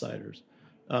style of ciders.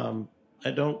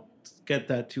 I don't get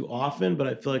that too often, but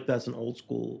I feel like that's an old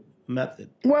school method.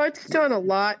 Well, it's done a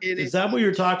lot. Is that what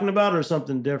you're talking about, or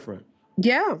something different?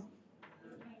 Yeah.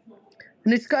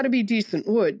 And it's got to be decent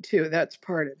wood too. That's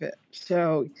part of it.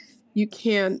 So you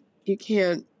can't,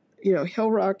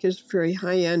 Hill Rock is very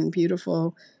high end,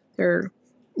 beautiful. Their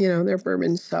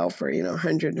bourbons sell for,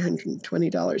 $100,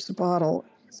 $120 a bottle,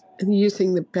 and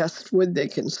using the best wood they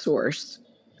can source.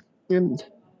 And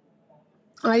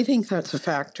I think that's a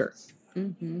factor.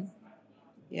 Mm-hmm.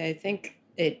 Yeah, I think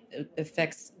it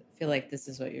affects, I feel like this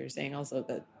is what you were saying also,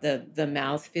 the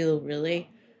mouthfeel really.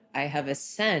 I have a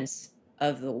sense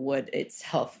of the wood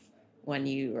itself when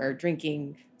you are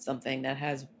drinking something that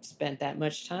has spent that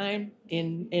much time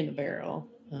in a barrel.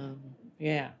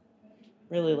 Yeah,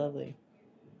 really lovely.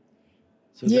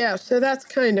 So that's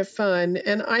kind of fun.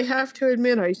 And I have to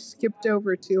admit, I skipped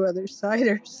over 2 other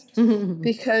ciders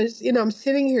because, I'm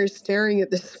sitting here staring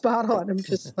at this bottle and I'm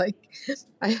just like,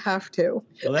 I have to.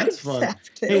 Well, that's fun.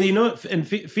 Hey, you know what? And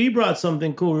Fee brought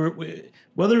something cool.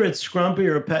 Whether it's Scrumpy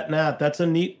or a pet nat, that's a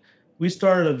neat... We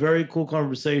started a very cool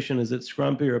conversation. Is it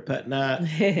Scrumpy or a pet nat?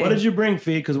 What did you bring,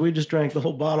 Fee? Because we just drank the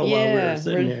whole bottle while we were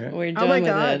sitting here. We're done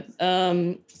with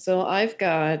it. So I've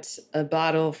got a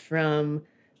bottle from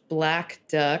Black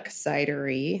Duck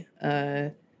Cidery.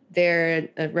 They're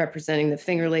representing the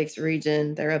Finger Lakes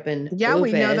region. They're up in Ovid.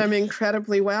 We know them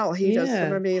incredibly well. He does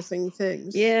some amazing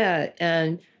things. Yeah,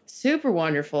 and super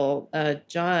wonderful.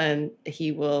 John,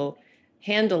 he will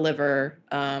hand deliver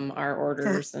our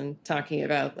orders and talking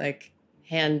about like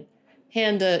hand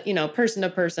person to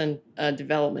person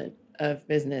development of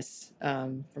business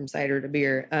from cider to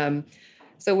beer.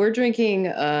 So we're drinking.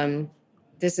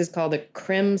 This is called a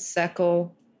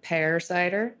Crimsecle pear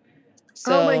cider.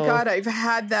 So, oh my God, I've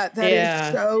had that. That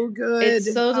is so good.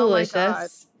 It's so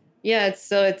delicious. Yeah,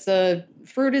 it's a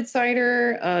fruited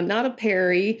cider, not a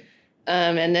perry.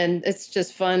 And then it's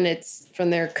just fun. It's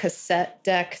from their cassette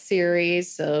deck series.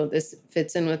 So this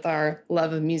fits in with our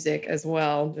love of music as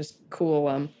well. Just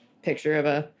cool picture of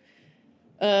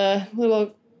a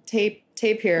little tape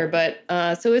here. But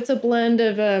so it's a blend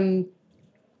of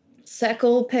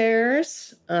Seckle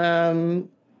pears and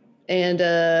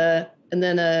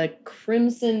then a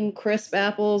crimson crisp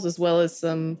apples, as well as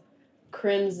some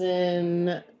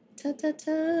crimson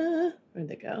where'd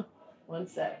they go? One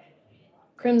sec.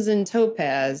 Crimson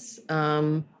topaz.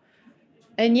 I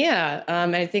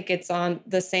think it's on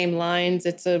the same lines.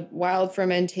 It's a wild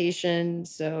fermentation,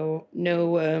 so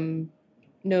no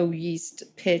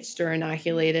yeast pitched or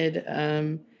inoculated.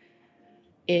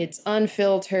 It's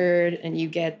unfiltered, and you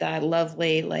get that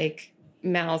lovely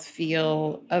mouth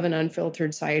feel of an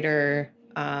unfiltered cider.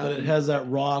 But it has that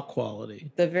raw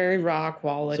quality. The very raw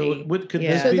quality. So could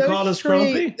this be called a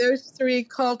Scrumpy? Those 3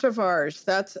 cultivars,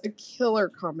 that's a killer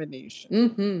combination.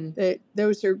 Mm-hmm.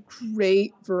 Those are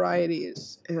great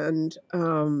varieties. And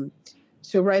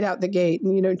so right out the gate,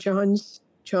 and John's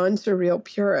a real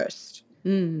purist.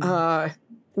 And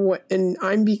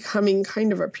I'm becoming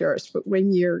kind of a purist, but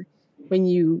when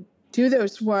you do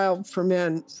those wild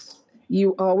ferments,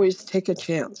 you always take a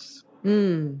chance.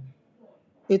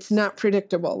 It's not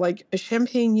predictable. Like a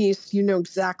champagne yeast, you know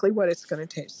exactly what it's going to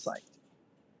taste like.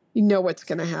 You know what's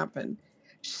going to happen.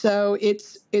 So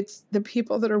it's the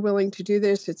people that are willing to do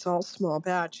this. It's all small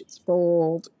batch. It's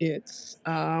bold. It's,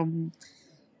 I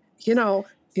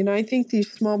think these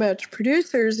small batch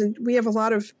producers, and we have a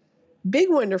lot of big,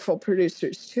 wonderful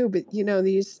producers too, but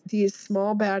these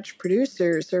small batch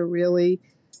producers are really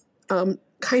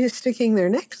kind of sticking their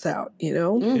necks out,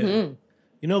 Mm-hmm.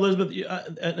 Elizabeth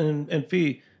and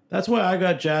Fee, that's why I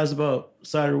got jazzed about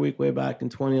Cider Week way back in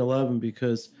 2011,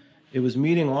 because it was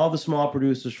meeting all the small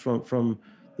producers from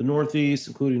the Northeast,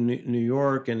 including New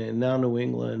York and now New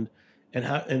England,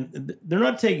 and they're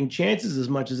not taking chances as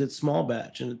much as it's small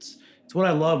batch, and it's what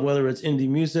I love. Whether it's indie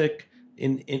music,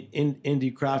 in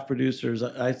indie craft producers,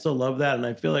 I still love that, and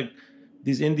I feel like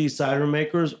these indie cider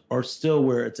makers are still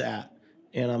where it's at,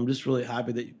 and I'm just really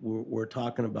happy that we're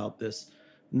talking about this.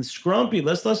 And Scrumpy,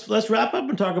 let's wrap up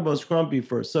and talk about Scrumpy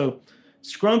first. So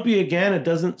Scrumpy, again, it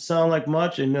doesn't sound like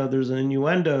much. I know there's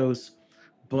innuendos,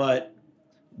 but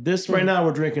this right now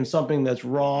we're drinking something that's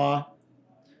raw.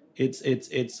 It's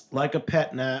like a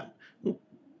pet nat.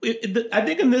 I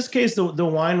think in this case the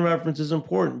wine reference is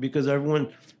important because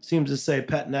everyone seems to say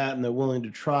pet nat and they're willing to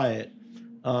try it.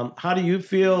 How do you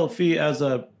feel, Fee, as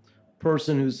a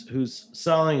person who's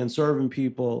selling and serving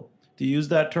people, to use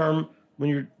that term when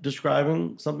you're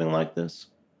describing something like this?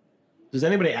 Does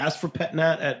anybody ask for pet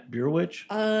nat at Beer Witch?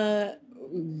 Yeah,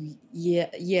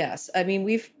 yes. I mean,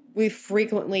 we've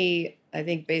frequently, I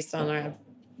think, based on our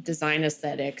design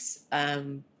aesthetics,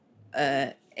 and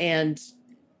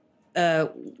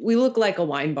we look like a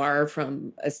wine bar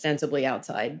from ostensibly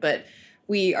outside, but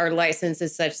our license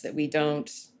is such that we don't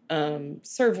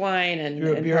serve wine and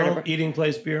You're a beer eating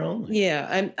place beer only.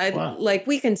 Yeah, Wow. like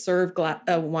we can serve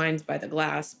wines by the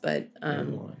glass, but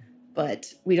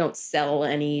we don't sell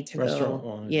any to restaurant go.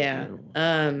 wine. Yeah,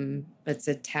 it's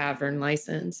a tavern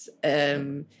license,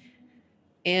 and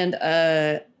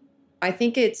I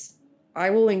think I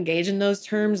will engage in those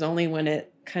terms only when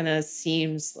it kind of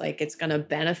seems like it's going to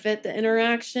benefit the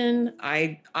interaction.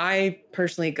 I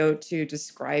personally go to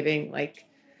describing like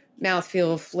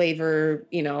mouthfeel, flavor,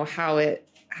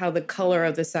 how the color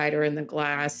of the cider in the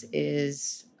glass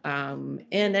is, and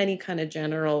any kind of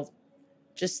general,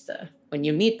 when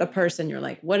you meet the person, you're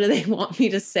like, what do they want me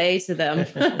to say to them?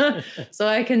 So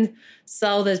I can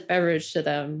sell this beverage to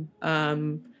them.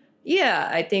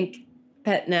 I think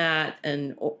pet nat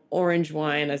and orange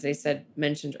wine, as I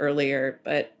mentioned earlier,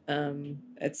 but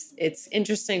it's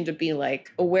interesting to be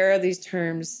like aware of these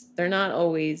terms. They're not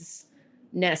always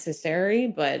necessary,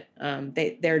 but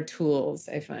they're tools,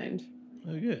 I find.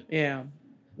 Oh, good. Yeah.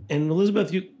 And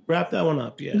Elizabeth, you wrap that one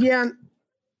up. Yeah. Yeah.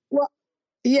 Well,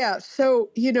 yeah. So,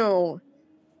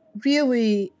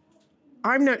 really,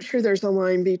 I'm not sure there's a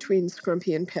line between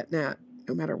Scrumpy and pet nat,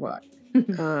 no matter what.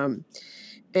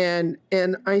 And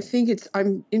I think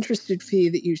I'm interested, Fee,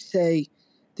 that you say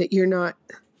that you're not,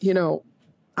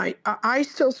 I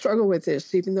still struggle with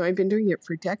this, even though I've been doing it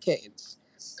for decades.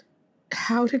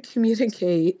 How to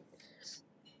communicate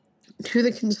to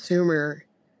the consumer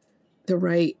the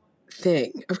right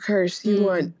thing. Of course, you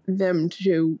want them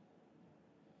to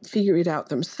figure it out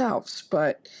themselves,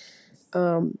 but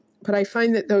I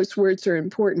find that those words are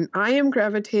important. I am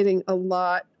gravitating a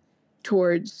lot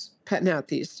towards pet nat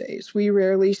these days. We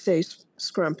rarely say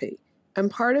Scrumpy.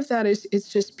 And part of that is it's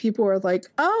just people are like,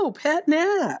 oh, pet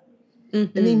nat.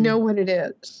 Mm-hmm. And they know what it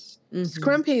is. Mm-hmm.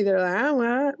 Scrumpy, they're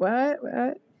like,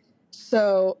 what?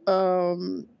 So,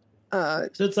 so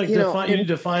it's like you need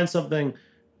to find something.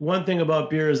 One thing about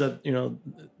beer is that,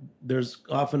 there's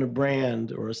often a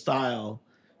brand or a style,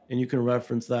 and you can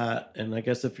reference that. And I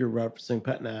guess if you're referencing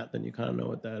pet nat, then you kind of know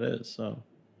what that is. So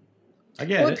I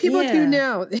get it. Well, people do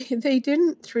now. They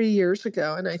didn't 3 years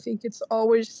ago. And I think it's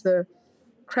always the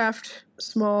craft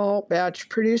small batch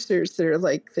producers that are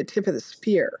like the tip of the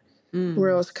spear. We're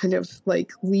else kind of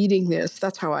like leading this.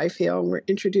 That's how I feel. We're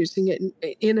introducing it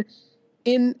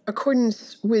in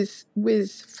accordance with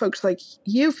folks like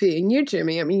you, Fee, and you,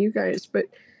 Jimmy. I mean, you guys, but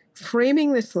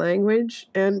framing this language,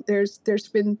 and there's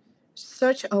been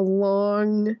such a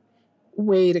long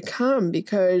way to come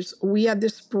because we had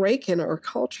this break in our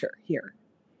culture here,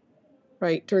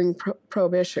 right, during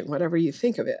Prohibition, whatever you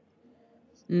think of it.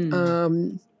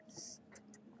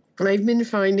 I've been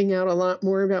finding out a lot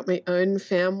more about my own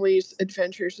family's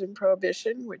adventures in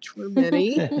Prohibition, which were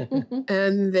many,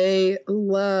 and they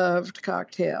loved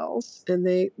cocktails, and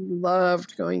they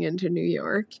loved going into New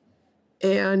York.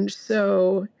 And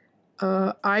so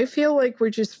I feel like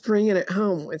we're just bringing it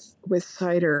home with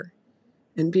cider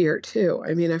and beer, too.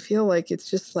 I mean, I feel like it's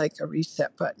just like a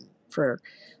reset button for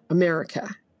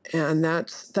America. And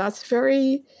that's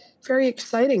very, very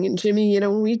exciting. And Jimmy,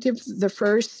 when we did the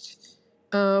first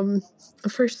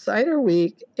cider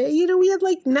week, we had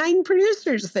like 9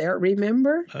 producers there,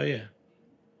 remember? Oh, yeah.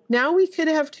 Now we could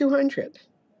have 200.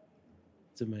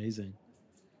 It's amazing.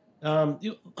 How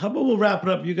about we'll wrap it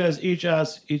up? You guys each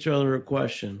ask each other a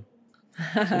question.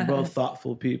 We're both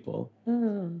thoughtful people.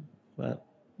 But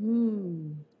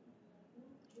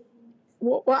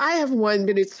Well, I have one,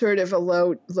 but it's sort of a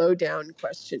low down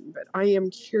question. But I am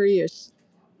curious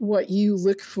what you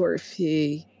look for,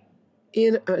 Fee,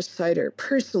 in a cider.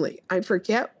 Personally, I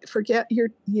forget your,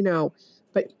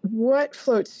 but what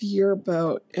floats your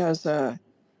boat as a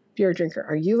beer drinker?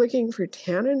 Are you looking for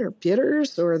tannin or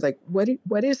bitters, or like what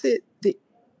is it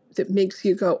that makes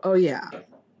you go, oh yeah?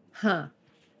 Huh.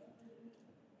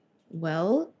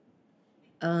 Well,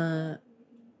 I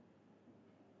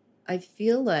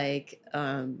feel like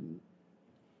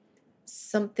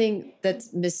something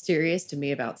that's mysterious to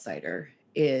me about cider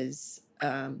is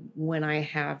when I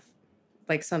have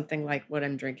like something like what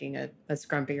I'm drinking, a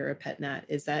Scrumpy or a pet nat,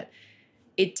 is that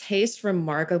it tastes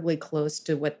remarkably close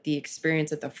to what the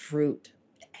experience of the fruit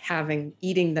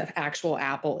eating the actual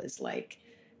apple is like.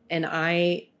 And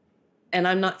I'm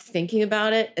not thinking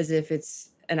about it as if it's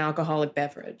an alcoholic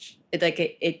beverage.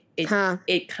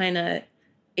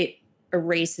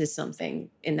 erases something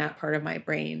in that part of my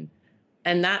brain.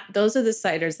 And those are the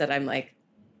ciders that I'm like,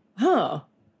 oh,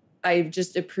 I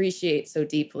just appreciate so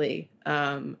deeply.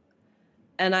 And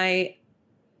I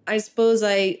suppose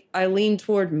I lean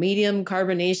toward medium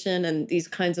carbonation and these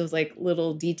kinds of like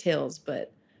little details,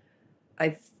 but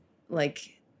I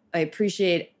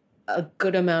appreciate a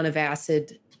good amount of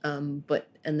acid, and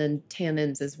then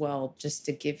tannins as well, just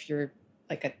to give your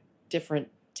like a different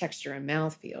texture and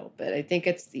mouthfeel. But I think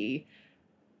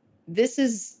this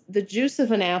is the juice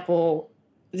of an apple.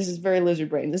 This is very lizard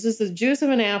brain. This is the juice of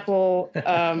an apple.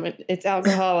 It's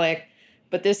alcoholic,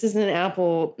 but this is an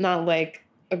apple, not like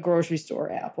a grocery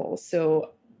store apple.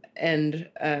 So, and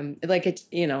like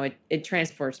it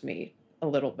transports me a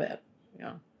little bit.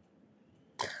 Yeah.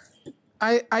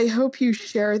 I hope you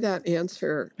share that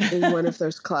answer in one of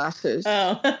those classes.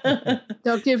 Oh.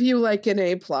 They'll give you like an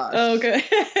A+. Okay.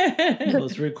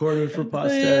 It's recorded for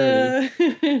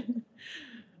posterity.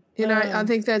 Yeah. I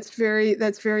think that's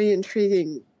very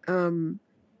intriguing to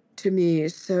me.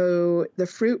 So the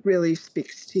fruit really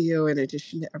speaks to you in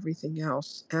addition to everything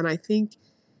else. And I think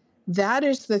that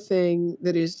is the thing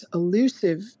that is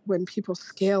elusive when people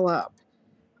scale up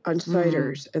on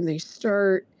ciders and they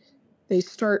start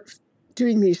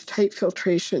doing these tight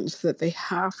filtrations that they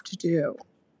have to do.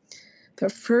 The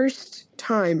first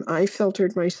time I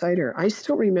filtered my cider, I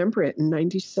still remember it in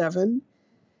 97.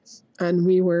 And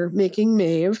we were making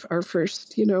Maeve, our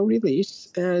first,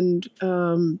 release. And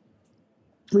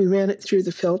we ran it through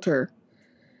the filter.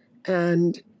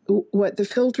 And what the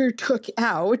filter took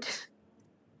out,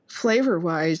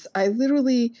 flavor-wise, I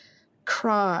literally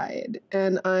cried.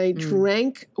 And I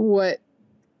drank what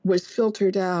was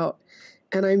filtered out.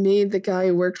 And I made the guy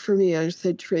who worked for me, I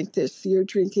said, drink this. You're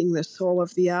drinking the soul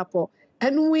of the apple.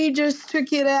 And we just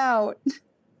took it out.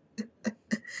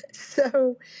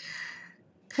 So,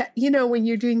 when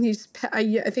you're doing these,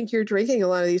 I think you're drinking a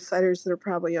lot of these ciders that are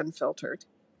probably unfiltered.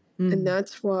 And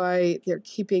that's why they're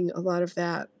keeping a lot of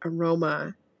that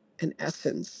aroma and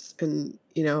essence and,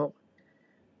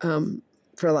 for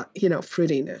a lot,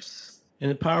 fruitiness.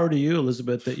 And power to you,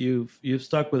 Elizabeth, that you've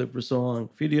stuck with it for so long.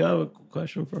 Fee, do you have a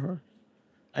question for her?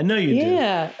 I know you do.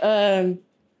 Yeah.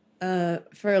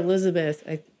 For Elizabeth,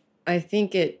 I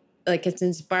think it's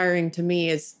inspiring to me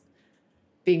as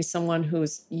being someone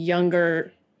who's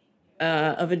younger,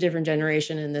 of a different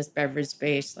generation in this beverage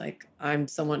space. Like I'm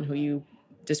someone who you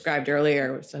described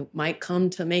earlier, so might come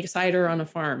to make cider on a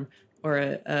farm or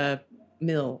a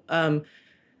mill. And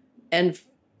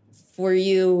for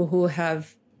you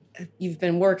you've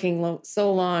been working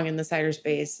so long in the cider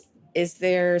space, is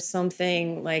there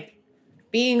something like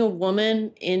being a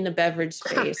woman in the beverage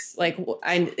space? Like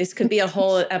this could be a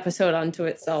whole episode unto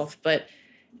itself, but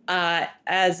what,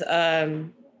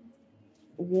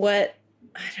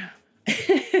 I don't know,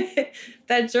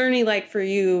 that journey like for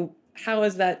you, how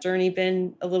has that journey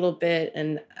been a little bit?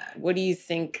 And what do you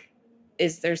think,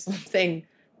 is there something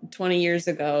 20 years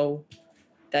ago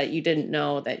that you didn't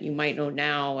know that you might know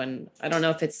now? And I don't know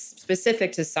if it's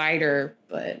specific to cider,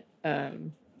 but I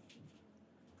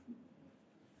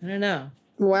don't know.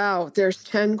 Wow, there's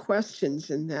 10 questions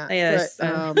in that. Yes.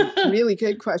 But, really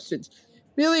good questions.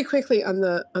 Really quickly on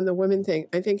the women thing,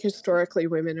 I think historically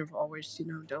women have always,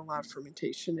 done a lot of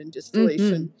fermentation and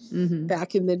distillation.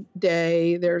 Back in the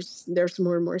day, there's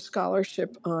more and more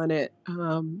scholarship on it.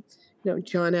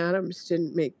 John Adams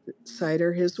didn't make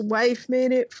cider; his wife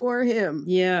made it for him.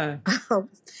 Yeah,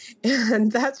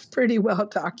 and that's pretty well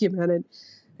documented.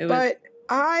 But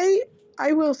I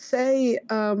will say,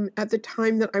 at the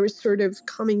time that I was sort of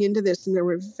coming into this, and there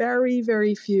were very,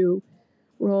 very few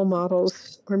role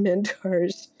models or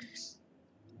mentors,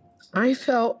 I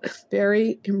felt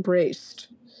very embraced.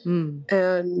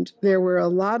 And there were a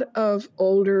lot of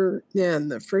older men.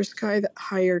 The first guy that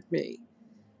hired me,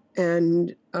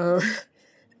 and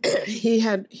he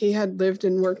had lived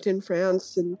and worked in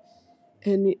France, and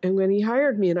when he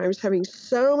hired me, and I was having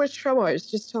so much trouble, I was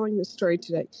just telling this story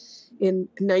today, in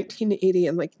 1980,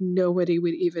 and like nobody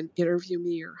would even interview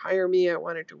me or hire me. I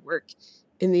wanted to work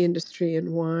in the industry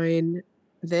and wine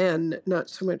then, not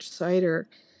so much cider.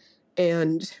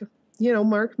 And,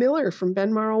 Mark Miller from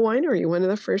Ben Marl Winery, one of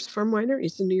the first farm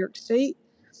wineries in New York State.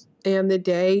 And the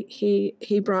day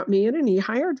he brought me in and he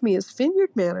hired me as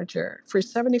vineyard manager for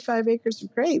 75 acres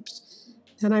of grapes.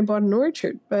 And I bought an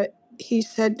orchard. But he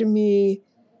said to me,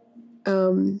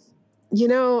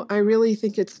 I really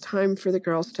think it's time for the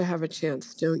girls to have a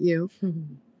chance, don't you?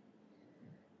 And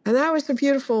that was a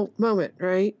beautiful moment,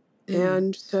 right?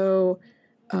 And so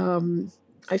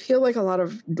I feel like a lot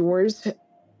of doors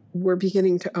were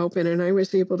beginning to open and I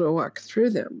was able to walk through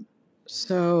them.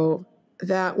 So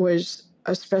that was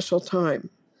a special time.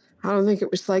 I don't think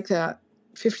it was like that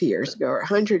 50 years ago or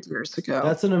 100 years ago.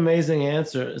 That's an amazing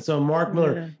answer. So Mark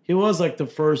Miller, he was like the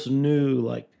first new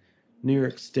like New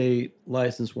York State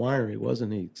licensed winery,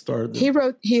 wasn't he?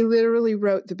 He literally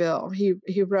wrote the bill. He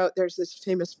wrote, there's this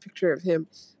famous picture of him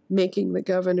making the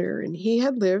governor, and he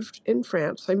had lived in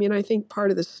France. I mean, I think part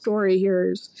of the story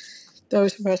here is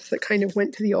those of us that kind of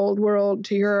went to the old world,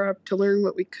 to Europe, to learn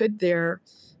what we could there.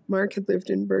 Mark had lived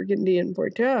in Burgundy and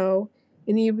Bordeaux,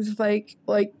 and he was like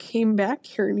came back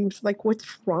here, and he was like,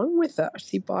 what's wrong with us?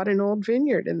 He bought an old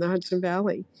vineyard in the Hudson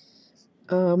Valley.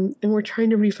 And we're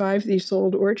trying to revive these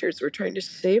old orchards. We're trying to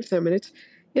save them. And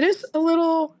it is a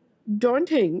little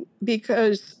daunting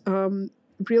because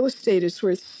real estate is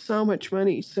worth so much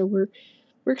money. So we're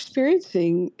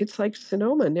experiencing, it's like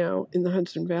Sonoma now in the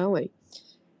Hudson Valley.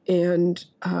 And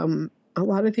a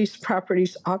lot of these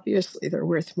properties, obviously, they're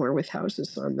worth more with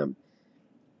houses on them.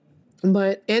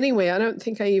 But anyway, I don't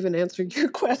think I even answered your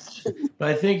question. But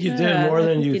I think you did more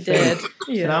than you think.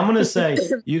 Yeah. And I'm going to say,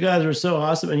 you guys are so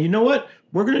awesome. And you know what?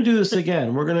 We're going to do this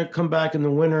again. We're going to come back in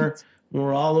the winter when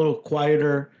we're all a little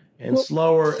quieter and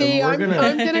slower. Fee, and I'm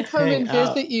going to come and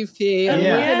visit you, Fee, and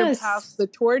we're going to pass the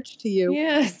torch to you.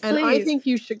 Yes, and please. I think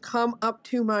you should come up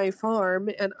to my farm,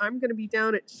 and I'm going to be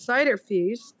down at Cider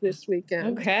Feast this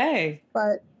weekend. Okay.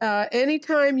 But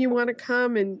anytime you want to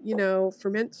come and,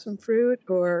 ferment some fruit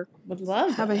or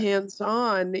have a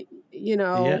hands-on,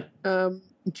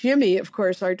 Jimmy, of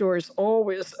course, our door is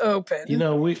always open.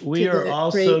 We are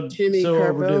also so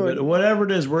overdue. But whatever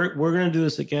it is, we're going to do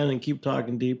this again and keep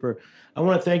talking deeper. I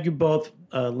want to thank you both,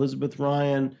 Elizabeth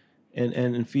Ryan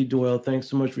and Fee Doyle. Thanks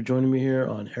so much for joining me here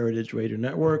on Heritage Radio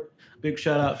Network. Big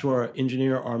shout out to our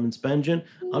engineer, Armin Spengen.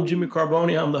 I'm Jimmy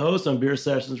Carboni. I'm the host on Beer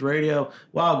Sessions Radio.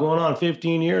 Wow, going on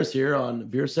 15 years here on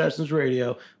Beer Sessions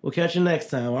Radio. We'll catch you next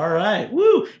time. All right.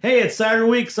 Woo! Hey, it's Cider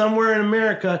Week somewhere in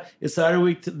America. It's Cider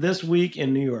Week this week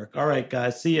in New York. All right,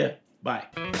 guys. See ya. Bye.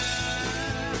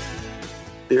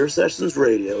 Beer Sessions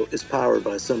Radio is powered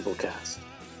by Simplecast.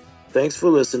 Thanks for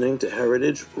listening to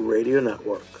Heritage Radio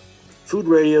Network. Food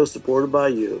radio supported by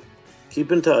you.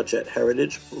 Keep in touch at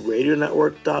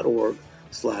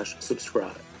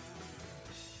heritageradionetwork.org/subscribe.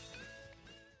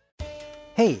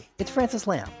 Hey, it's Francis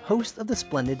Lamb, host of The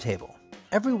Splendid Table.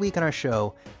 Every week on our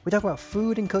show, we talk about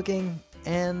food and cooking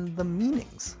and the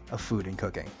meanings of food and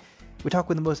cooking. We talk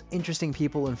with the most interesting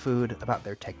people in food about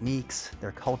their techniques,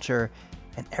 their culture,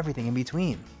 and everything in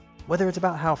between. Whether it's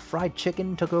about how fried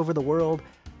chicken took over the world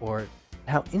or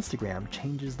how Instagram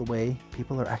changes the way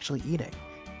people are actually eating.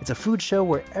 It's a food show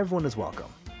where everyone is welcome.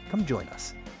 Come join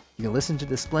us. You can listen to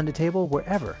The Splendid Table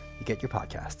wherever you get your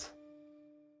podcasts.